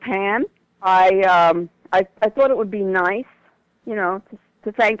going to Japan, I thought it would be nice, to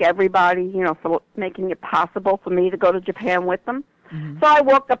thank everybody, for making it possible for me to go to Japan with them. Mm-hmm. So I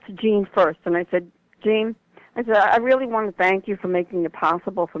walked up to Gene first, and I said, Gene, I really want to thank you for making it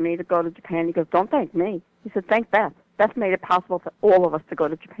possible for me to go to Japan. He goes, don't thank me. He said, thank Beth. Beth made it possible for all of us to go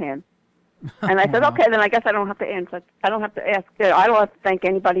to Japan. And I said, okay, then I guess I don't have to answer. I don't have to ask. I don't have to thank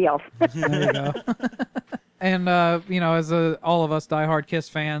anybody else. There you go. And, as all of us diehard Kiss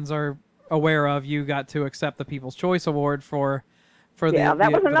fans are aware of, you got to accept the People's Choice Award for the... Yeah,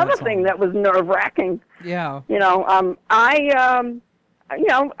 that was another thing that was nerve-wracking. Yeah.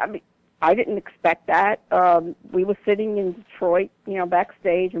 I didn't expect that. We were sitting in Detroit,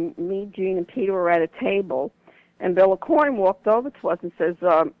 backstage, and me, Gene, and Peter were at a table, and Bill Coyne walked over to us and says,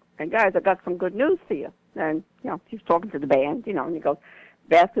 hey, guys, I got some good news for you. And, he's talking to the band, and he goes,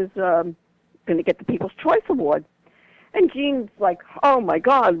 Beth is going to get the People's Choice Award. And Gene's like, oh, my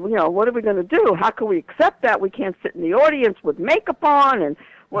God, what are we going to do? How can we accept that? We can't sit in the audience with makeup on, and,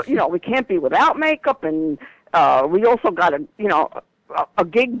 we can't be without makeup, and we also got a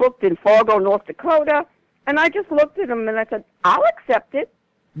gig booked in Fargo, North Dakota. And I just looked at him, and I said, I'll accept it.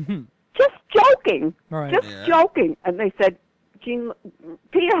 Just joking. Right. Just joking. And they said, Gene,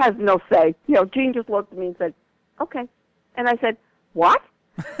 Peter has no say. Gene just looked at me and said, okay. And I said, what?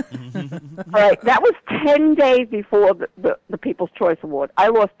 All right, that was 10 days before the People's Choice Award. I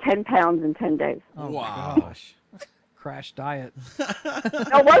lost 10 pounds in 10 days. Oh, wow. My gosh. Crash diet.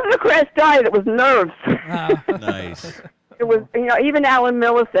 No, it wasn't a crash diet. It was nerves. Nice. It was, even Alan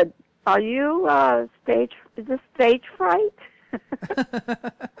Miller said, are you is this stage fright?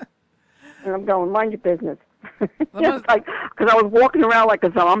 And I'm going, mind your business. Because I was walking around like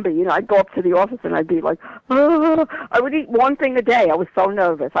a zombie. I'd go up to the office and I'd be like, oh. I would eat one thing a day. I was so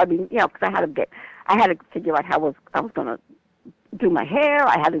nervous. Because I had to figure out how I was going to do my hair.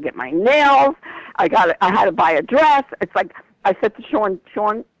 I had to get my nails. I had to buy a dress. It's like I said to Sean,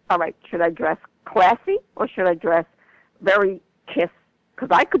 all right, should I dress classy or should I dress very Kiss? Because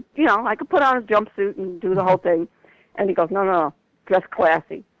I could put on a jumpsuit and do the whole thing. And he goes, no, dress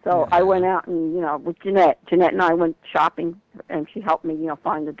classy. So I went out and, with Jeanette and I went shopping, and she helped me,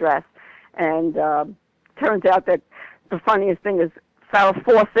 find the dress. And turns out that the funniest thing is Farrah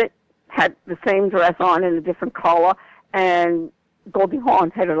Fawcett had the same dress on in a different color, and Goldie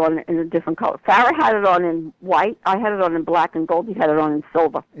Hawn had it on in a different color. Farrah had it on in white, I had it on in black, and Goldie had it on in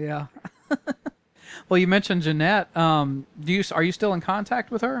silver. Yeah. Well, you mentioned Jeanette. Are you still in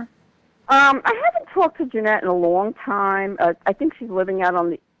contact with her? I haven't talked to Jeanette in a long time. I think she's living out on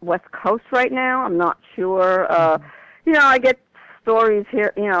the West Coast right now. I'm not sure. I get stories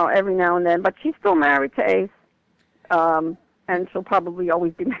here, every now and then, but she's still married to Ace, and she'll probably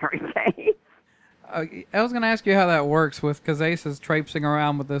always be married to Ace. I was going to ask you how that works because Ace is traipsing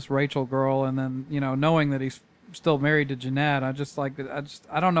around with this Rachel girl, and then, knowing that he's still married to Jeanette, I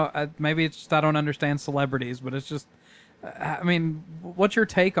don't know. Maybe it's just I don't understand celebrities, but it's just, what's your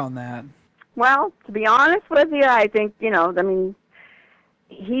take on that? Well, to be honest with you, I think,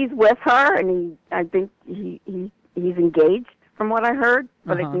 he's with her, and I think he's engaged from what I heard,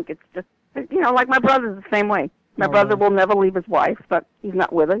 but I think it's just, like my brother's the same way. My brother will never leave his wife, but he's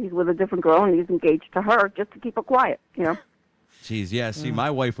not with her. He's with a different girl, and he's engaged to her just to keep her quiet, Jeez, yeah, see, my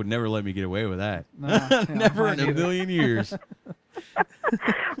wife would never let me get away with that. No, never in a million years.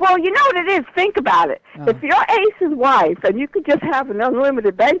 Well, you know what it is? Think about it. If you're Ace's wife and you could just have an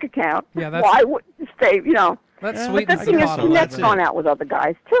unlimited bank account, why wouldn't you stay, That's sweet. But the thing is, Jeanette's gone out with other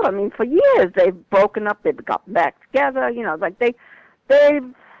guys, too. For years, they've broken up, they've gotten back together, like they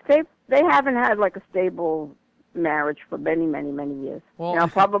haven't had, like, a stable marriage for many, many, many years. Well,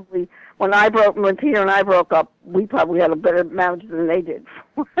 probably when Peter and I broke up, we probably had a better marriage than they did,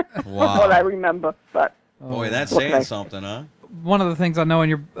 from what I remember. But boy, that's saying something, huh? One of the things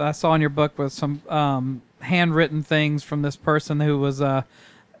I saw in your book was some handwritten things from this person who was a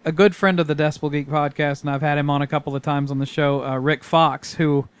good friend of the Decibel Geek podcast, and I've had him on a couple of times on the show. Rick Fox,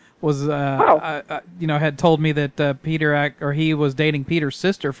 who was had told me that he was dating Peter's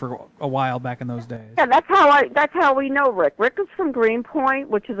sister for a while back in those days. Yeah, that's how we know Rick. Rick is from Greenpoint,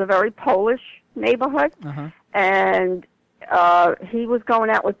 which is a very Polish neighborhood, and he was going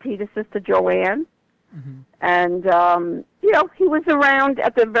out with Peter's sister Joanne. And he was around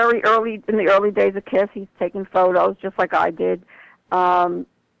in the early days of Kiss. He's taking photos just like I did, and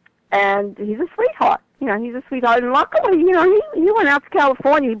he's a sweetheart. He's a sweetheart. And luckily, he went out to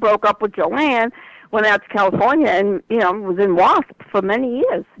California. He broke up with Joanne, went out to California, and was in WASP for many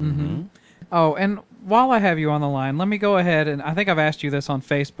years. Mm-hmm. Oh, and while I have you on the line, let me go ahead, and I think I've asked you this on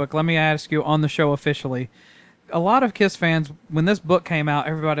Facebook. Let me ask you on the show officially. A lot of Kiss fans, when this book came out,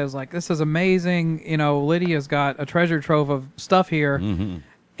 everybody was like, this is amazing. Lydia's got a treasure trove of stuff here. Mm-hmm.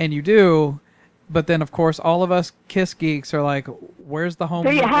 And you do. But then, of course, all of us Kiss geeks are like, where's the home?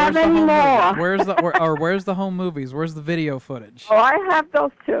 Do you have any more? Where's the home movies? Where's the video footage? Oh, I have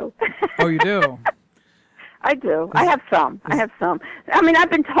those too. Oh, you do? I do. I have some. I've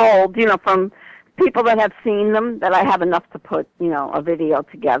been told, from people that have seen them that I have enough to put, a video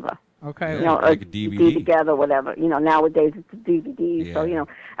together. Okay. Like a DVD together, whatever. Nowadays it's a DVD. Yeah. So,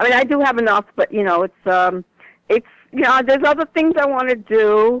 I do have enough, but it's there's other things I want to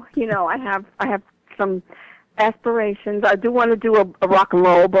do. I have some aspirations. I do want to do a rock and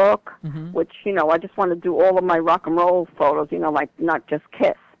roll book, which, I just want to do all of my rock and roll photos, like not just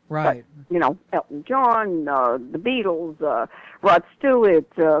Kiss. Right. But, Elton John, the Beatles, Rod Stewart,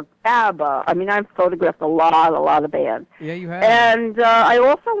 ABBA. I've photographed a lot of bands. Yeah, you have. And I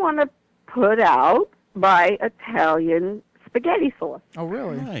also want to put out my Italian spaghetti sauce. Oh,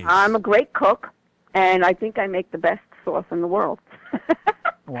 really? Nice. I'm a great cook, and I think I make the best sauce in the world.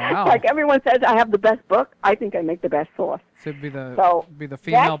 Wow. Like everyone says I have the best book, I think I make the best sauce. So it'd be the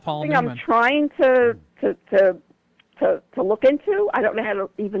female Paul Newman. I'm trying to look into. I don't know how to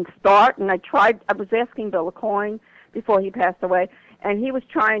even start, and I was asking Bill Aucoin before he passed away, and he was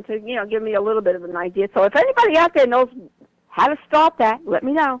trying to, give me a little bit of an idea. So if anybody out there knows how to start that, let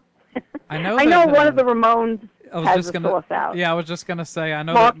me know. I know one of the Ramones has the sauce out. Yeah, I was just gonna say I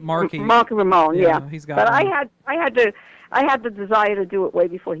know that Marky Ramone. Yeah, he's got. But one. I had the desire to do it way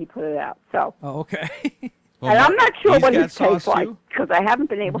before he put it out. So. Oh, okay. Well, and I'm not sure what his tastes like too? because I haven't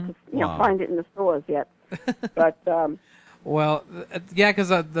been able to find it in the stores yet. But. Well, yeah, because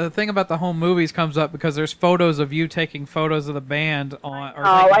the thing about the home movies comes up because there's photos of you taking photos of the band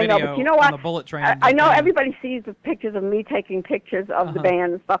I know, but you know what? On the Bullet Train. I know everybody sees the pictures of me taking pictures of the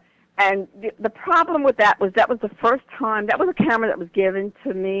band and stuff, And the problem with that was the first time, that was a camera that was given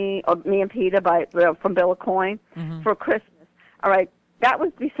to me, or me and Peter, from Bill Aucoin for Christmas. All right, that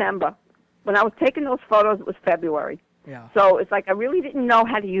was December. When I was taking those photos, it was February. Yeah. So it's like I really didn't know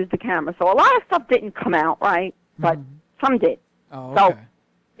how to use the camera. So a lot of stuff didn't come out right, but some did. Oh, so, okay.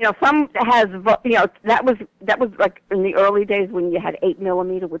 Some has, that was like in the early days when you had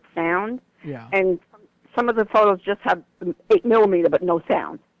 8mm with sound. Yeah. And some of the photos just have 8mm but no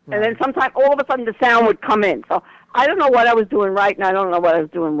sound. Right. And then sometimes all of a sudden the sound would come in. So I don't know what I was doing right and I don't know what I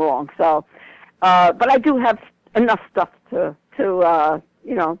was doing wrong. So, but I do have enough stuff to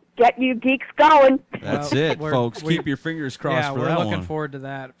get you geeks going. That's it, folks. Keep your fingers crossed for that one. Yeah, we're looking forward to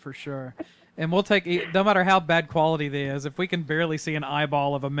that for sure. And we'll take, no matter how bad quality they is, if we can barely see an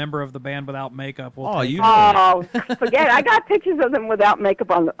eyeball of a member of the band without makeup, we'll take it. Oh, forget it. I got pictures of them without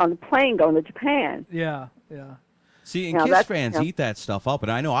makeup on the plane going to Japan. Yeah. See, and Kiss fans eat that stuff up,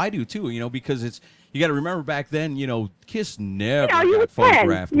 and I know I do too, because it's, you got to remember back then, Kiss never got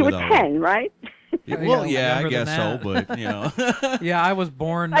photographed You were without 10, right? Well, yeah, I guess so, but, Yeah, I was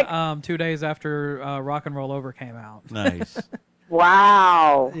born 2 days after Rock and Roll Over came out. Nice.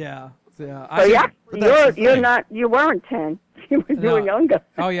 Wow. Yeah. So you weren't 10. You were younger.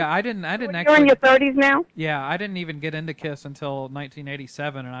 Oh yeah, I didn't actually. You're in your 30s now? Yeah, I didn't even get into Kiss until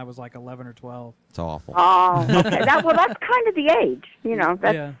 1987, and I was like 11 or 12. It's awful. Oh, okay. That's kind of the age.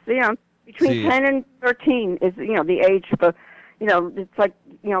 That's between 10 and 13 is the age for it's like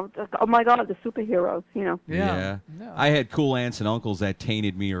oh my God, the superheroes. Yeah. I had cool aunts and uncles that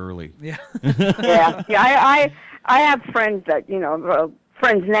tainted me early. Yeah. I have friends that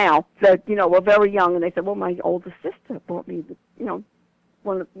friends now that were very young, and they said, "Well, my older sister bought me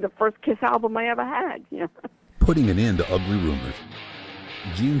one of the first Kiss album I ever had." Putting an end to ugly rumors.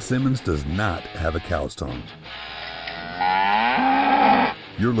 Gene Simmons does not have a cow's tongue.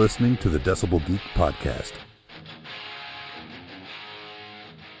 You're listening to the Decibel Geek Podcast.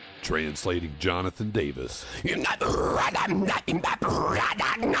 Translating Jonathan Davis means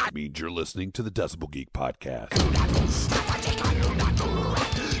you're listening to the Decibel Geek Podcast.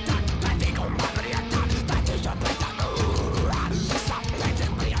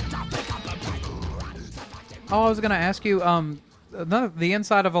 Oh, I was going to ask you, the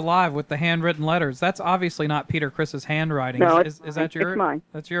inside of Alive with the handwritten letters, that's obviously not Peter Criss's handwriting. No, is that yours? It's mine.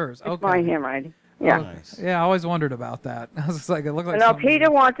 That's yours. It's my handwriting. Yeah. Oh, nice. Yeah, I always wondered about that. I was just like, it looked like No, Peter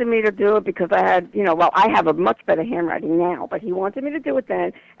wanted me to do it because I had, I have a much better handwriting now, but he wanted me to do it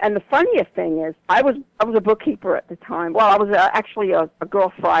then. And the funniest thing is, I was a bookkeeper at the time. Well, I was actually a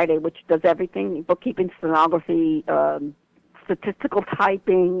Girl Friday, which does everything, bookkeeping, stenography, statistical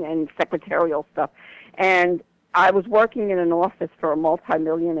typing, and secretarial stuff. And I was working in an office for a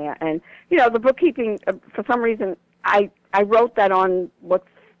multimillionaire. And, the bookkeeping, for some reason, I wrote that on what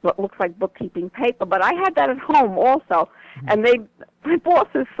looks like bookkeeping paper, but I had that at home also. And my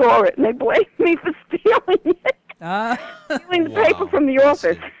bosses saw it, and they blamed me for stealing it. Stealing the paper from the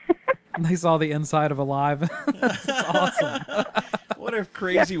office. They saw the inside of Alive. That's awesome. What a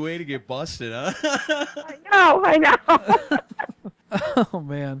crazy way to get busted, huh? I know. Oh,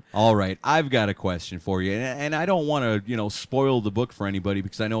 man. All right. I've got a question for you. And I don't want to, spoil the book for anybody,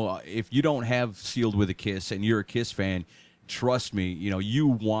 because I know if you don't have Sealed with a Kiss and you're a Kiss fan, trust me, you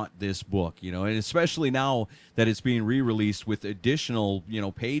want this book, and especially now that it's being re-released with additional,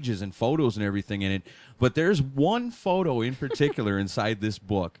 pages and photos and everything in it. But there's one photo in particular inside this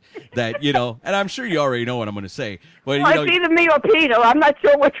book that, and I'm sure you already know what I'm going to say. But, it's either me or Peter. I'm not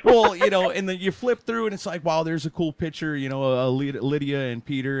sure which one. Well, and then you flip through and it's like, wow, there's a cool picture, Lydia and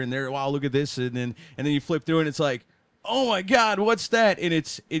Peter, and they're, wow, look at this. And then you flip through and it's like, oh my God, what's that? And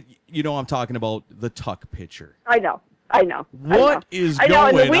I'm talking about the Tuck picture. I know. What is going on?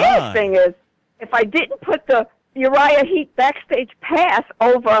 And the weirdest thing is, if I didn't put the Uriah Heep backstage pass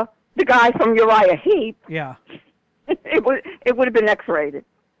over the guy from Uriah Heep, yeah, it would have been X-rated.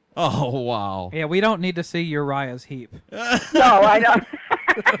 Oh, wow. Yeah, we don't need to see Uriah's Heep. No, I know.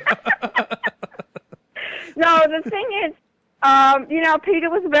 No, the thing is, Peter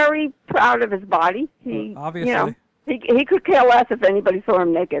was very proud of his body. He, obviously, he could care less if anybody saw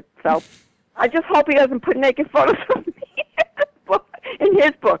him naked. So I just hope he doesn't put naked photos of me in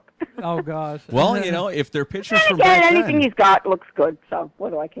his book. Oh, gosh. Well, if they're pictures from again, back then, anything he's got looks good, so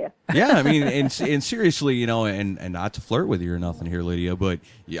what do I care? Yeah, I mean, and seriously, and not to flirt with you or nothing here, Lydia, but,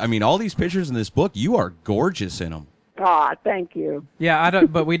 I mean, all these pictures in this book, you are gorgeous in them. Ah, thank you. Yeah,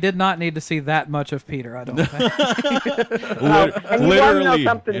 but we did not need to see that much of Peter, I don't think. And you want to know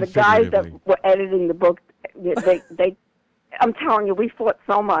something? The guys that were editing the book, they I'm telling you, we fought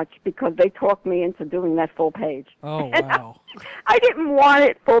so much because they talked me into doing that full page. Oh, wow. I didn't want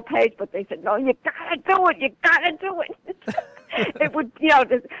it full page, but they said, no, you gotta do it. You gotta do it. It would,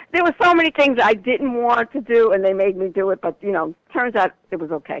 there were so many things I didn't want to do, and they made me do it. But, turns out it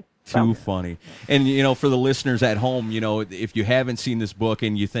was okay. Too funny. And, for the listeners at home, if you haven't seen this book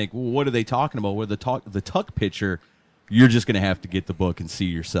and you think, well, what are they talking about? Well, the tuck picture, you're just going to have to get the book and see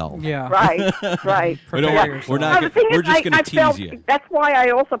yourself. Yeah. Right. We're just going to tease you. That's why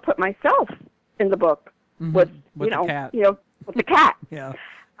I also put myself in the book with the cat. With the cat. Yeah.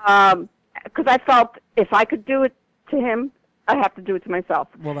 Because I felt if I could do it to him, I have to do it to myself.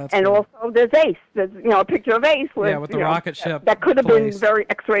 Well, that's and good. Also, there's Ace. There's a picture of Ace with the rocket ship. That could have been very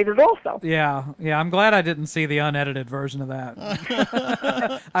X-rated also. Yeah. I'm glad I didn't see the unedited version of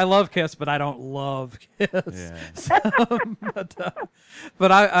that. I love Kiss, but I don't love Kiss. Yeah.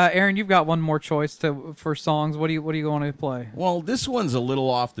 But Aaron, you've got one more choice for songs. What do you want to play? Well, this one's a little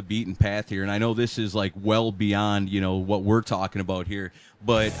off the beaten path here, and I know this is like well beyond what we're talking about here.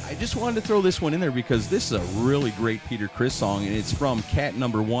 But I just wanted to throw this one in there because this is a really great Peter Criss song, and it's from Cat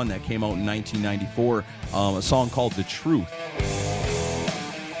Number 1 that came out in 1994, a song called The Truth.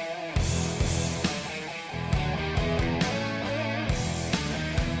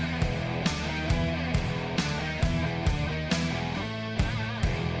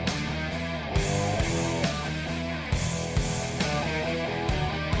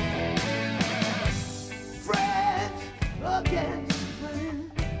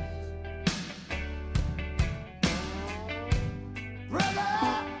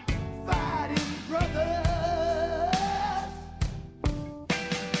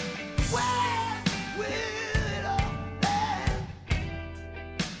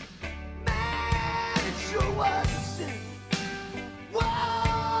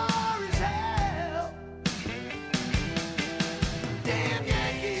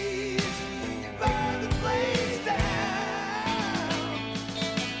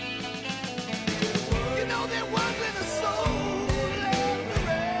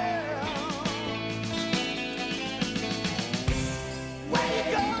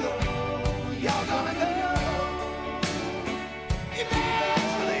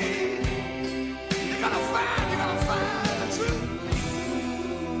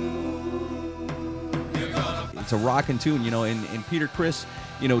 It's a rockin' tune, and Peter Criss,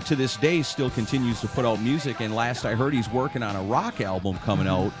 to this day still continues to put out music, and last I heard he's working on a rock album coming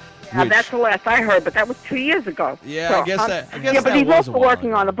out. Yeah, that's the last I heard, but that was 2 years ago. Yeah, so, I guess that but that he's was also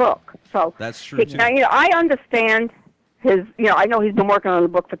working on a book. So that's true, too. Now, I understand his, I know he's been working on the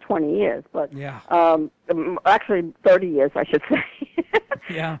book for 20 years, but actually 30 years, I should say.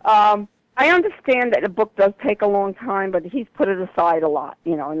 Yeah. I understand that the book does take a long time, but he's put it aside a lot,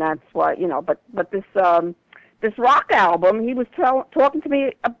 and that's why, but this rock album, he was talking to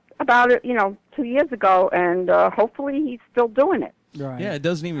me about it, 2 years ago, and hopefully he's still doing it. Right. Yeah, it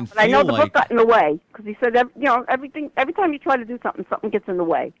doesn't even feel I know the like... book got in the way, because he said, everything, every time you try to do something, something gets in the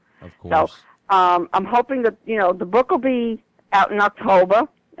way. Of course. So I'm hoping that, the book will be out in October,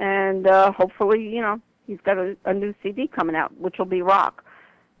 and hopefully, he's got a new CD coming out, which will be rock.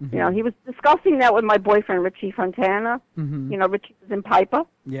 Mm-hmm. He was discussing that with my boyfriend, Richie Fontana. Mm-hmm. Richie was in Piper.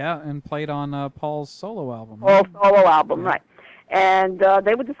 Yeah, and played on Paul's solo album. Paul's solo album, right. And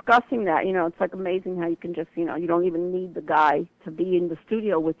they were discussing that. It's like amazing how you can just, you don't even need the guy to be in the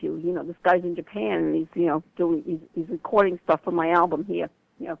studio with you. This guy's in Japan, and he's, he's recording stuff for my album here.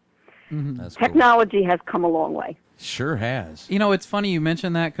 Mm-hmm. Technology has come a long way. Sure has. It's funny you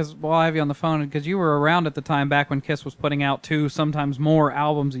mentioned that because while I have you on the phone, because you were around at the time back when Kiss was putting out 2, sometimes more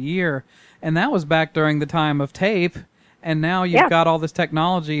albums a year, and that was back during the time of tape, and now you've got all this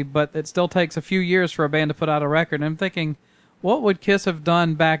technology, but it still takes a few years for a band to put out a record. And I'm thinking, what would Kiss have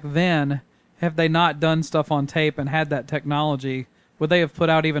done back then have they not done stuff on tape and had that technology? Would they have put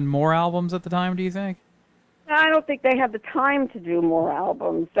out even more albums at the time, do you think? I don't think they have the time to do more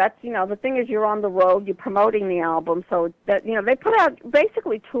albums. That's, the thing is you're on the road, you're promoting the album, so that, they put out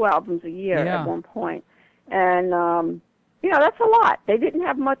basically 2 albums a year at one point. And, that's a lot. They didn't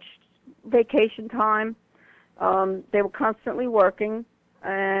have much vacation time. They were constantly working,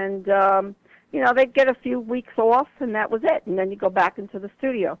 and, they'd get a few weeks off, and that was it. And then you go back into the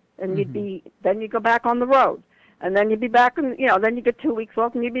studio, and then you go back on the road. And then you'd be back in, then you get 2 weeks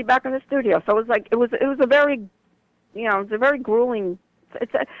off, and you'd be back in the studio. So it was like it was a very, it's a very grueling.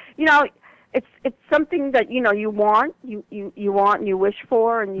 It's it's something that you want, you want, and you wish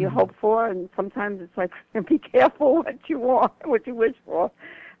for, and you hope for, and sometimes it's like be careful what you want, what you wish for.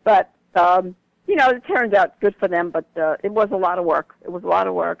 But it turns out good for them. But it was a lot of work. It was a lot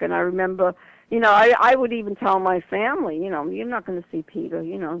of work, and I remember, You know, I would even tell my family, you know, you're not going to see Peter.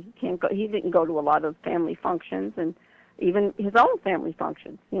 You know, he can't go. He didn't go to a lot of family functions, and even his own family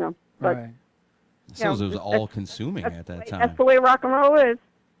functions. You know, but Right. So it was all consuming at that time. that's the way rock and roll is.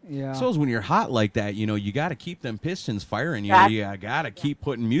 Yeah. So when you're hot like that, you know, you got to keep them pistons firing. You got to keep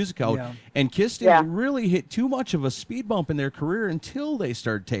putting music out. Yeah. And Kiss didn't really hit too much of a speed bump in their career until they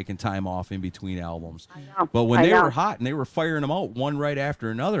started taking time off in between albums. I know. But when I they know. were hot and they were firing them out one right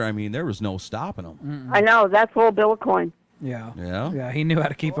after another, I mean, there was no stopping them. I know. That's all Bill Coyne. Yeah. Yeah. Yeah, he knew how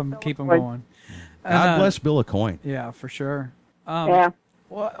to keep them going. God bless Bill Coyne. Yeah, for sure. Yeah.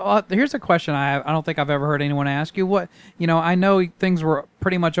 Well, here's a question I have. I don't think I've ever heard anyone ask you. What, you know, I know things were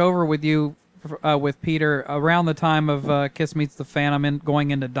pretty much over with you, with Peter, around the time of Kiss Meets the Phantom and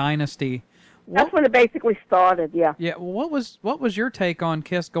going into Dynasty. That's when it basically started. Yeah. Yeah. Well, what was your take on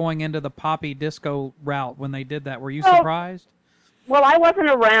Kiss going into the poppy disco route when they did that? Were you surprised? Well, I wasn't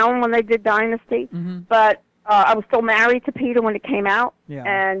around when they did Dynasty, but I was still married to Peter when it came out. Yeah.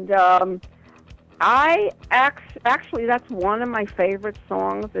 And I actually, that's one of my favorite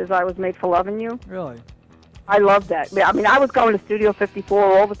songs. Is "I Was Made for Loving You." Really? I love that. I mean, I was going to Studio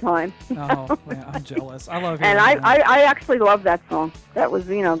 54 all the time. Oh, man, I'm jealous. I love And hearing that. I actually love that song. That was,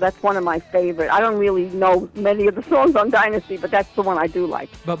 you know, that's one of my favorite. I don't really know many of the songs on Dynasty, but that's the one I do like.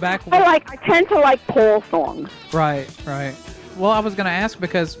 But back I tend to like Paul songs. Right. Well, I was going to ask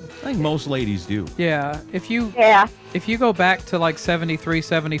because I think most ladies do. Yeah, if you go back to like 73,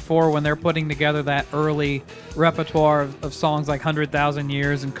 74 when they're putting together that early repertoire of songs like 100,000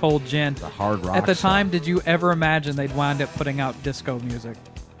 Years and Cold Gin, the hard rock at the stuff. time, did you ever imagine they'd wind up putting out disco music?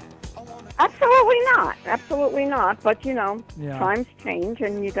 Absolutely not. But you know, Yeah. times change,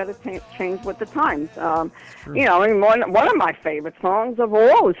 and you got to change with the times. You know, I mean, one of my favorite songs of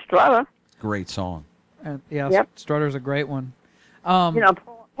all is Strutter. Great song. And yeah, Yep. Strutter's a great one. You know,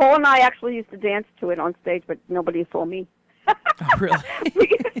 Paul and I actually used to dance to it on stage, but nobody saw me. Really?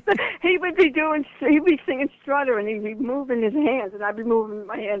 He'd be singing Strutter, and he'd be moving his hands, and I'd be moving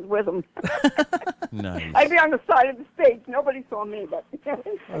my hands with him. Nice. I'd be on the side of the stage. Nobody saw me, but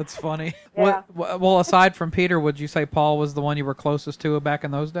That's funny. Yeah. Well, aside from Peter, would you say Paul was the one you were closest to back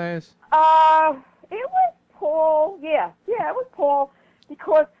in those days? It was Paul. Yeah, it was Paul,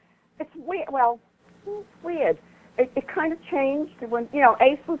 because it's weird. Well, it's weird. It kind of changed when, you know,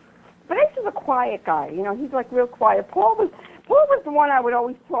 Ace was a quiet guy. You know, he's like real quiet. Paul was the one I would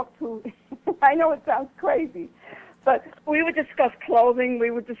always talk to. I know it sounds crazy, but we would discuss clothing,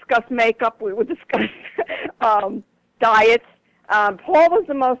 we would discuss makeup, we would discuss diets. Paul was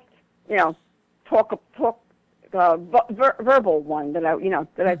the most, you know, verbal one that I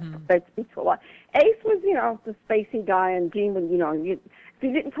speak to a lot. Ace was, you know, the spacey guy, and Gene was, you know, if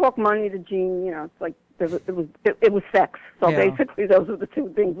you didn't talk money to Gene, you know, it's like it was sex. So Yeah. basically, those are the two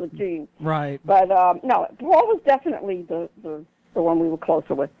things with Gene. Right. But no, Paul was definitely the one we were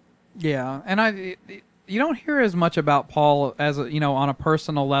closer with. Yeah, and you don't hear as much about Paul as you know, on a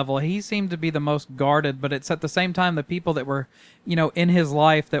personal level. He seemed to be the most guarded, but it's at the same time the people that were, you know, in his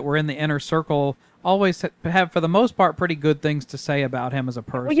life that were in the inner circle always have, for the most part, pretty good things to say about him as a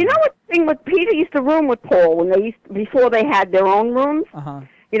person. Well, you know what thing with Peter used to room with Paul when before they had their own rooms.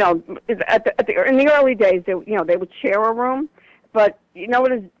 You know, in the early days, they would share a room, but you know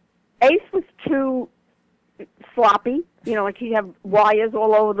what? Ace was too sloppy. You know, like he'd have wires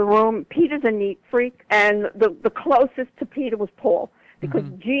all over the room. Peter's a neat freak, and the closest to Peter was Paul, because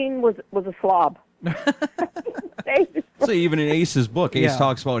Gene was a slob. So even in Ace's book, Ace Yeah.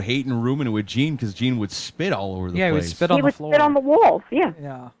 talks about hating rooming with Gene because Gene would spit all over the Yeah, he would place. spit on He the would floor. spit on the walls. Yeah.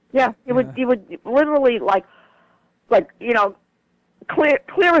 Yeah. He would literally like you know, clear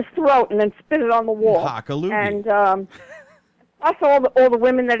his throat and then spit it on the wall. Cock-a-loogie. And plus all the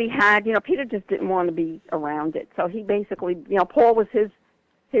women that he had, you know, Peter just didn't want to be around it. So he basically, you know, Paul was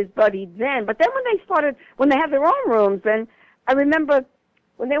his buddy then. But then when they had their own rooms, then I remember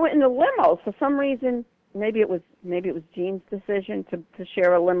when they went in the limo, for some reason, maybe it was Gene's decision to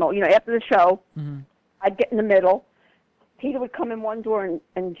share a limo. You know, after the show, I'd get in the middle. Peter would come in one door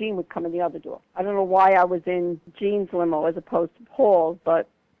and Gene would come in the other door. I don't know why I was in Gene's limo as opposed to Paul's,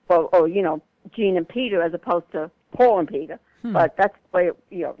 or you know, Gene and Peter as opposed to Paul and Peter. But that's the way it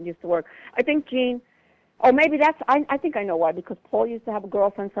used to work. I think Gene. Oh, maybe I think I know why, because Paul used to have a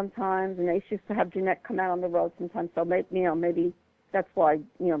girlfriend sometimes, and Ace used to have Jeanette come out on the road sometimes. So maybe that's why,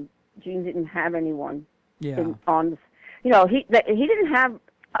 you know, Gene didn't have anyone. Yeah. You know, he didn't have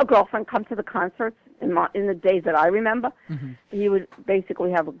a girlfriend come to the concerts in the days that I remember. He would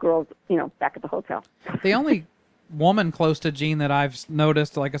basically have a girl, you know, back at the hotel. The only woman close to Gene that I've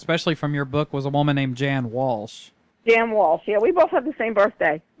noticed, like especially from your book, was a woman named Jan Walsh. Jan Walsh. Yeah, we both have the same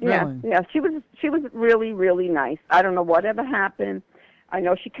birthday. Yeah, Really? yeah. She was really, really nice. I don't know whatever happened. I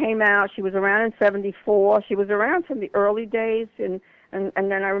know she came out. She was around in '74. She was around from the early days, and then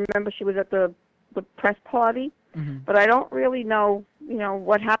I remember she was at the press party. Mm-hmm. But I don't really know,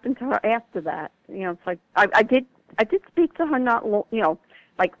 what happened to her after that. It's like I did speak to her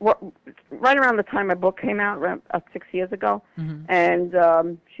right around the time my book came out, around 6 years ago, Mm-hmm. and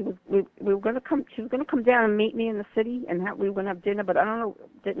we were going to come. She was going to come down and meet me in the city, and we were going to have dinner. But I don't know,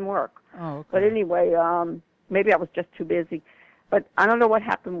 it didn't work. Oh, okay. But anyway, maybe I was just too busy. But I don't know what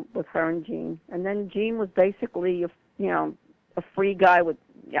happened with her and Gene. And then Gene was basically, a free guy with.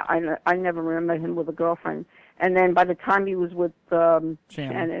 Yeah, I never remember him with a girlfriend. And then by the time he was with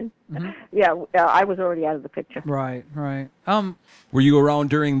Shannon, Mm-hmm. I was already out of the picture. Right. Were you around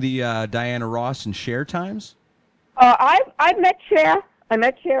during the Diana Ross and Cher times? I met Cher.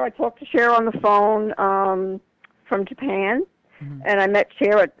 I talked to Cher on the phone from Japan. Mm-hmm. And I met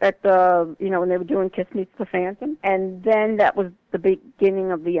Cher at the, when they were doing Kiss Meets the Phantom. And then that was the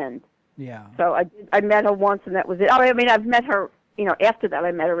beginning of the end. Yeah. So I met her once, and that was it. I mean, I've met her, after that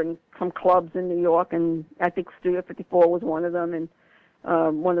I met her in some clubs in New York, and I think Studio 54 was one of them, and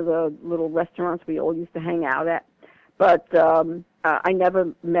one of the little restaurants we all used to hang out at. But I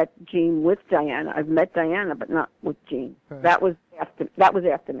never met Gene with Diana. I've met Diana, but not with Gene. Okay. That was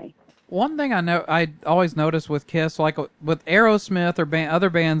after me. One thing I always noticed with Kiss, like with Aerosmith or other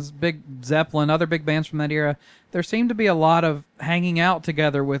bands, Big Zeppelin, other big bands from that era, there seemed to be a lot of hanging out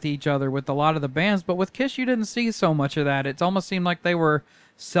together with each other with a lot of the bands. But with Kiss, you didn't see so much of that. It almost seemed like they were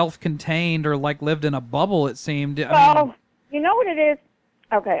self-contained or like lived in a bubble, it seemed. Well, you know what it is?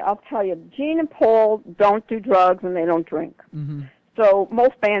 Okay, I'll tell you. Gene and Paul don't do drugs and they don't drink. Mm-hmm. So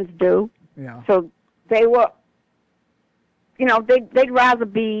most bands do. Yeah. So they were, they'd rather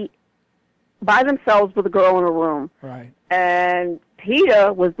be by themselves with a girl in a room. Right. And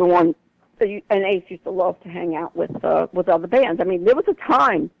Peter was the one, and Ace used to love to hang out with other bands. I mean, there was a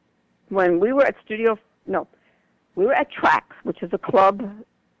time when we were at we were at Trax, which is a club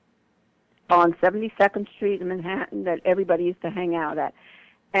on 72nd Street in Manhattan that everybody used to hang out at.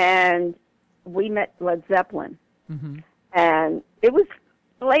 And we met Led Zeppelin. Mm-hmm. And it was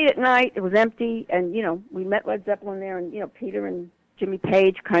late at night, it was empty, and, we met Led Zeppelin there, and, Peter and Jimmy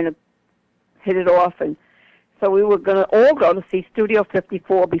Page kind of hit it off, and so we were going to all go to see Studio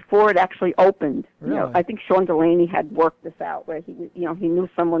 54 before it actually opened. Really? I think Sean Delaney had worked this out where he knew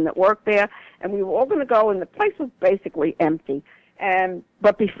someone that worked there, and we were all going to go, and the place was basically empty.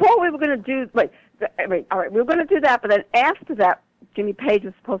 But before we were going to do, all right, we were going to do that, but then after that, Jimmy Page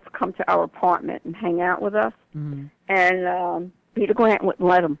was supposed to come to our apartment and hang out with us, Mm-hmm. and Peter Grant wouldn't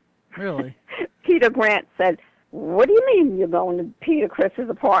let him. Really? Peter Grant said, "What do you mean you're going to Peter Chris's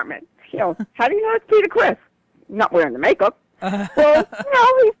apartment? How do you know it's Peter Chris? Not wearing the makeup." Well,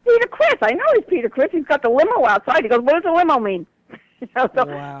 he's Peter Chris. I know he's Peter Chris. He's got the limo outside. He goes, "What does the limo mean?"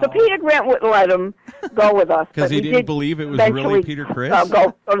 Wow. So Peter Grant wouldn't let him go with us. Because he didn't believe it was really Peter Chris?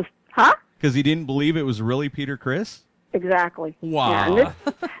 Huh? Because he didn't believe it was really Peter Chris? Exactly. Wow. Yeah,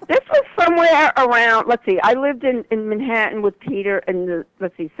 and this was somewhere around, let's see, I lived in Manhattan with Peter in the,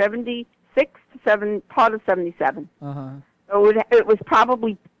 76 to part of 77. Uh-huh. So it was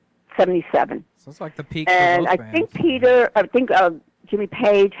probably 77. So it's like the peak And for I both think Jimmy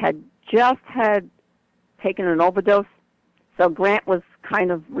Page had just taken an overdose. So Grant was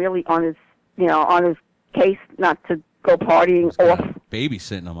kind of really on his case not to go partying off.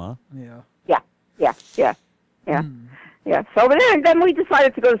 Babysitting him, huh? Yeah. Yeah. Yeah. So then we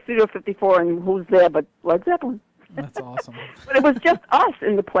decided to go to Studio 54, and who's there but Led Zeppelin? That's awesome. But it was just us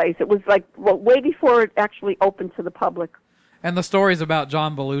in the place. It was way before it actually opened to the public. And the stories about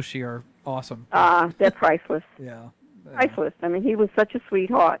John Belushi are awesome. They're priceless. Yeah. Priceless. I mean, he was such a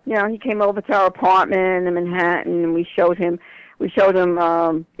sweetheart. He came over to our apartment in Manhattan, and we showed him,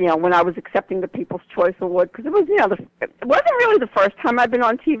 when I was accepting the People's Choice Award, because it was, it wasn't really the first time I'd been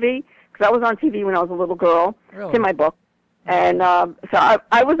on TV, because I was on TV when I was a little girl. Really? It's in my book. And so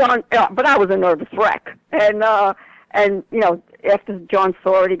I was on, but I was a nervous wreck. And after John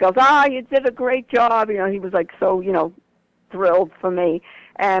saw it, he goes, "You did a great job." He was like so, thrilled for me.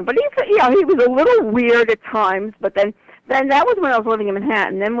 But he was a little weird at times. But then that was when I was living in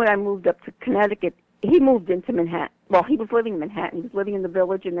Manhattan. Then when I moved up to Connecticut, he moved into Manhattan. Well, he was living in Manhattan. He was living in the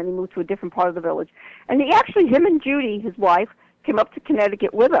Village, and then he moved to a different part of the Village. And him and Judy, his wife, came up to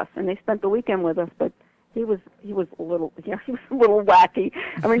Connecticut with us, and they spent the weekend with us. But he was a little, he was a little wacky.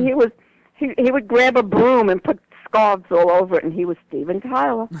 I mean, he would grab a broom and put scarves all over it, and he was Steven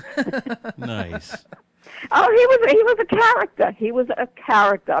Tyler. Nice. Oh, he was a character. He was a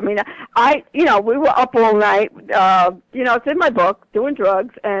character. I mean, we were up all night. It's in my book, doing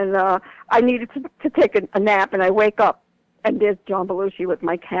drugs, and I needed to take a nap, and I wake up, and there's John Belushi with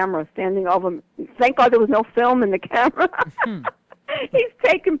my camera standing over me. Thank God there was no film in the camera. He's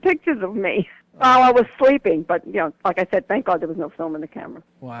taking pictures of me while I was sleeping. But, like I said, thank God there was no film in the camera.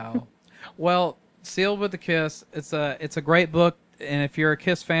 Wow. Well, Sealed with a Kiss, it's a great book. And if you're a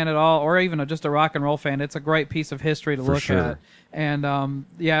Kiss fan at all, or even just a rock and roll fan, it's a great piece of history to look at. And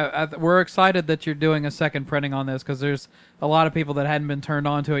we're excited that you're doing a second printing on this, because there's a lot of people that hadn't been turned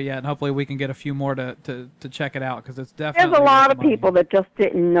on to it yet, and hopefully we can get a few more to check it out, because it's definitely. There's a lot of people that just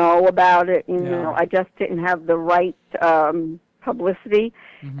didn't know about it. I just didn't have the right publicity.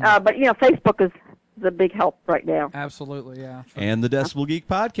 But Facebook is a big help right now. Absolutely, yeah. And the Decibel Geek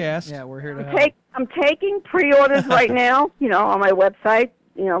podcast. Yeah, we're here to help. I'm taking pre-orders right now, on my website,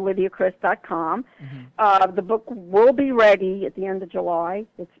 LydiaChris.com. The book will be ready at the end of July.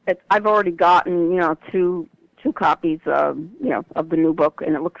 I've already gotten, two copies of the new book,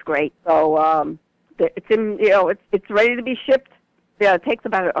 and it looks great. So it's in, it's ready to be shipped. Yeah, it takes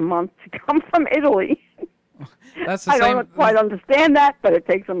about a month to come from Italy. That's the I don't quite understand that, but it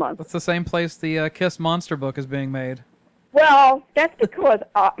takes a month. That's the same place the Kiss Monster book is being made. Well, that's because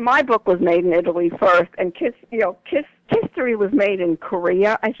my book was made in Italy first, and Kiss History was made in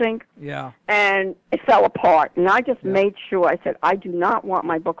Korea, I think. Yeah. And it fell apart, and I just made sure. I said, I do not want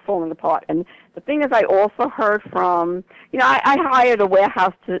my book falling apart. And the thing is, I also heard from, I hired a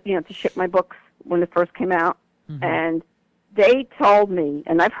warehouse to ship my books when it first came out, and they told me,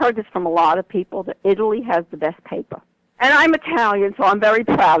 and I've heard this from a lot of people, that Italy has the best paper. And I'm Italian, so I'm very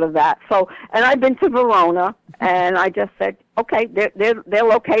proud of that. So, and I've been to Verona, and I just said, okay, they're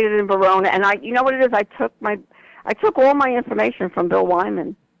located in Verona, and you know what it is? I took all my information from Bill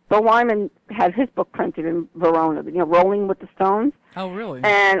Wyman. Bill Wyman had his book printed in Verona, Rolling with the Stones. Oh, really?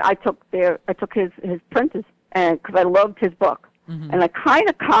 And I took his printers, and because I loved his book. And I kind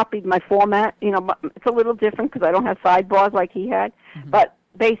of copied my format. It's a little different because I don't have sidebars like he had. But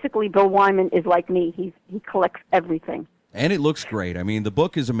basically, Bill Wyman is like me. He collects everything. And it looks great. I mean, the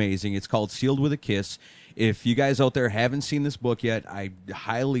book is amazing. It's called Sealed with a Kiss. If you guys out there haven't seen this book yet, I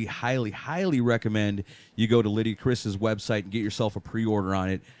highly, highly, highly recommend you go to Lydia Chris's website and get yourself a pre-order on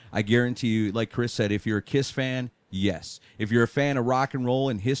it. I guarantee you, like Chris said, if you're a Kiss fan, yes. If you're a fan of rock and roll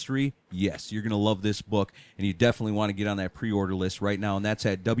and history, yes. You're going to love this book, and you definitely want to get on that pre-order list right now, and that's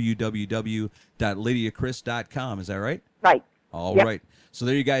at www.lydiachris.com. Is that right? Right. All right. So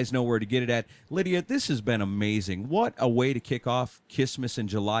there you guys know where to get it at. Lydia, this has been amazing. What a way to kick off Kissmas in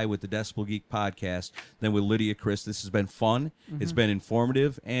July with the Decibel Geek podcast than with Lydia Chris. This has been fun. It's been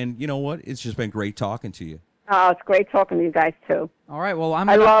informative, and you know what? It's just been great talking to you. Oh, it's great talking to you guys too. All right. Well,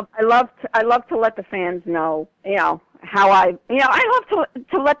 I love to let the fans know, how I love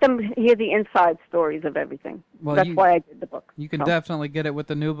to let them hear the inside stories of everything. Well, that's why I did the book. You can definitely get it with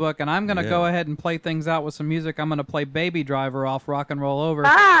the new book, and I'm going to go ahead and play things out with some music. I'm going to play Baby Driver off Rock and Roll Over.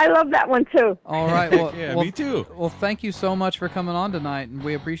 I love that one too. All right. Well, yeah, me too. Well, thank you so much for coming on tonight, and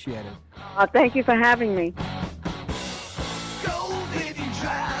we appreciate it. Thank you for having me. Go, baby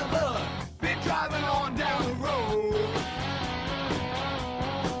driver, been driving on down the road.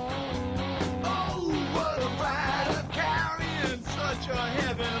 Oh, what a ride, carrying such a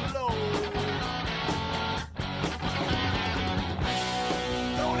heavy load.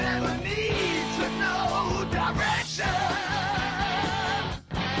 Don't ever need to know direction.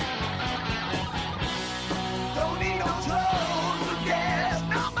 Don't need no tolls or gas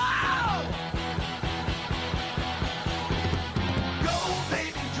no more. Go,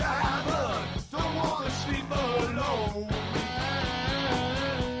 baby driver, don't wanna sleep alone.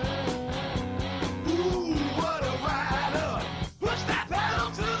 Ooh, what a rider, push that pedal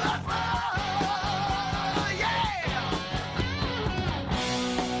to the floor, yeah.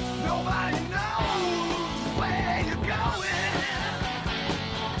 Nobody knows where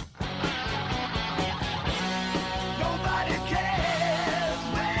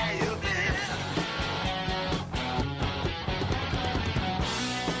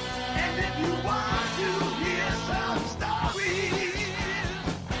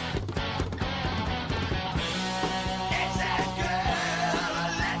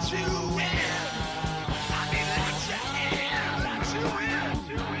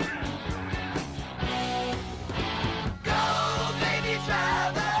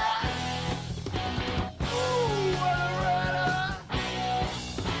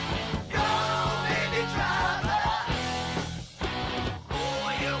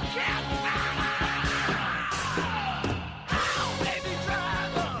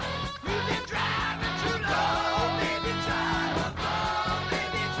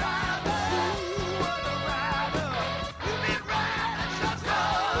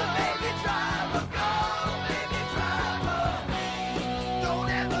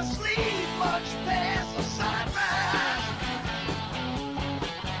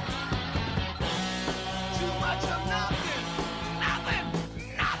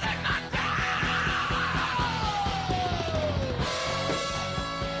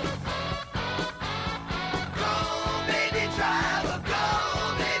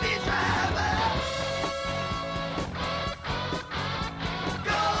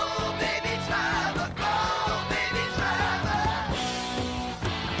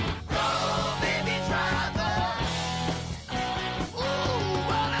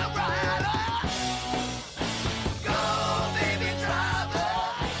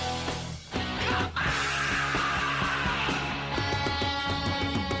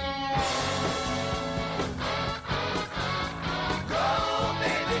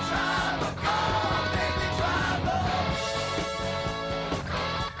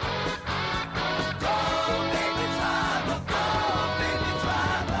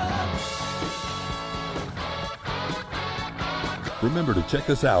Remember to check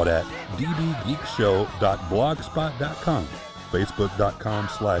us out at dbgeekshow.blogspot.com,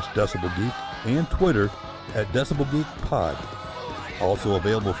 facebook.com/decibelgeek, and Twitter at decibelgeekpod. Also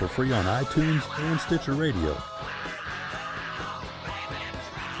available for free on iTunes and Stitcher Radio.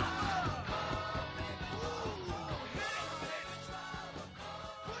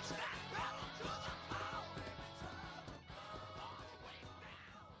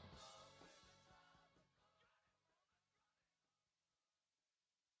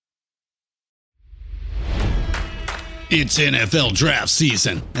 It's NFL draft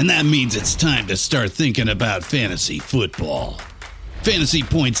season, and that means it's time to start thinking about fantasy football.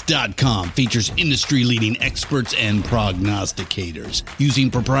 FantasyPoints.com features industry-leading experts and prognosticators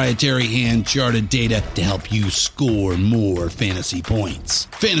using proprietary hand-charted data to help you score more fantasy points.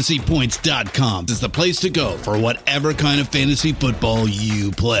 FantasyPoints.com is the place to go for whatever kind of fantasy football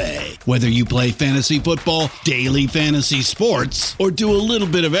you play. Whether you play fantasy football, daily fantasy sports, or do a little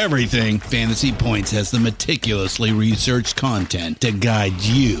bit of everything, Fantasy Points has the meticulously researched content to guide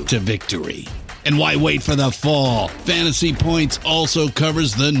you to victory. And why wait for the fall? Fantasy Points also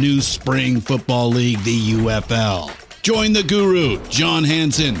covers the new spring football league, the UFL. Join the guru, John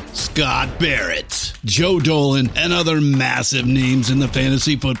Hansen, Scott Barrett, Joe Dolan, and other massive names in the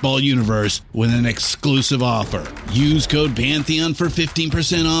fantasy football universe with an exclusive offer. Use code Pantheon for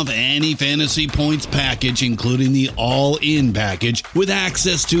 15% off any Fantasy Points package, including the all-in package, with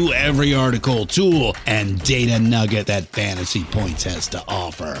access to every article, tool, and data nugget that Fantasy Points has to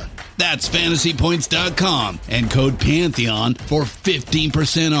offer. That's FantasyPoints.com and code Pantheon for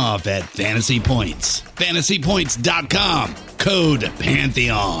 15% off at Fantasy Points. FantasyPoints.com, code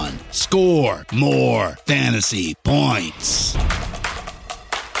Pantheon. Score more fantasy points.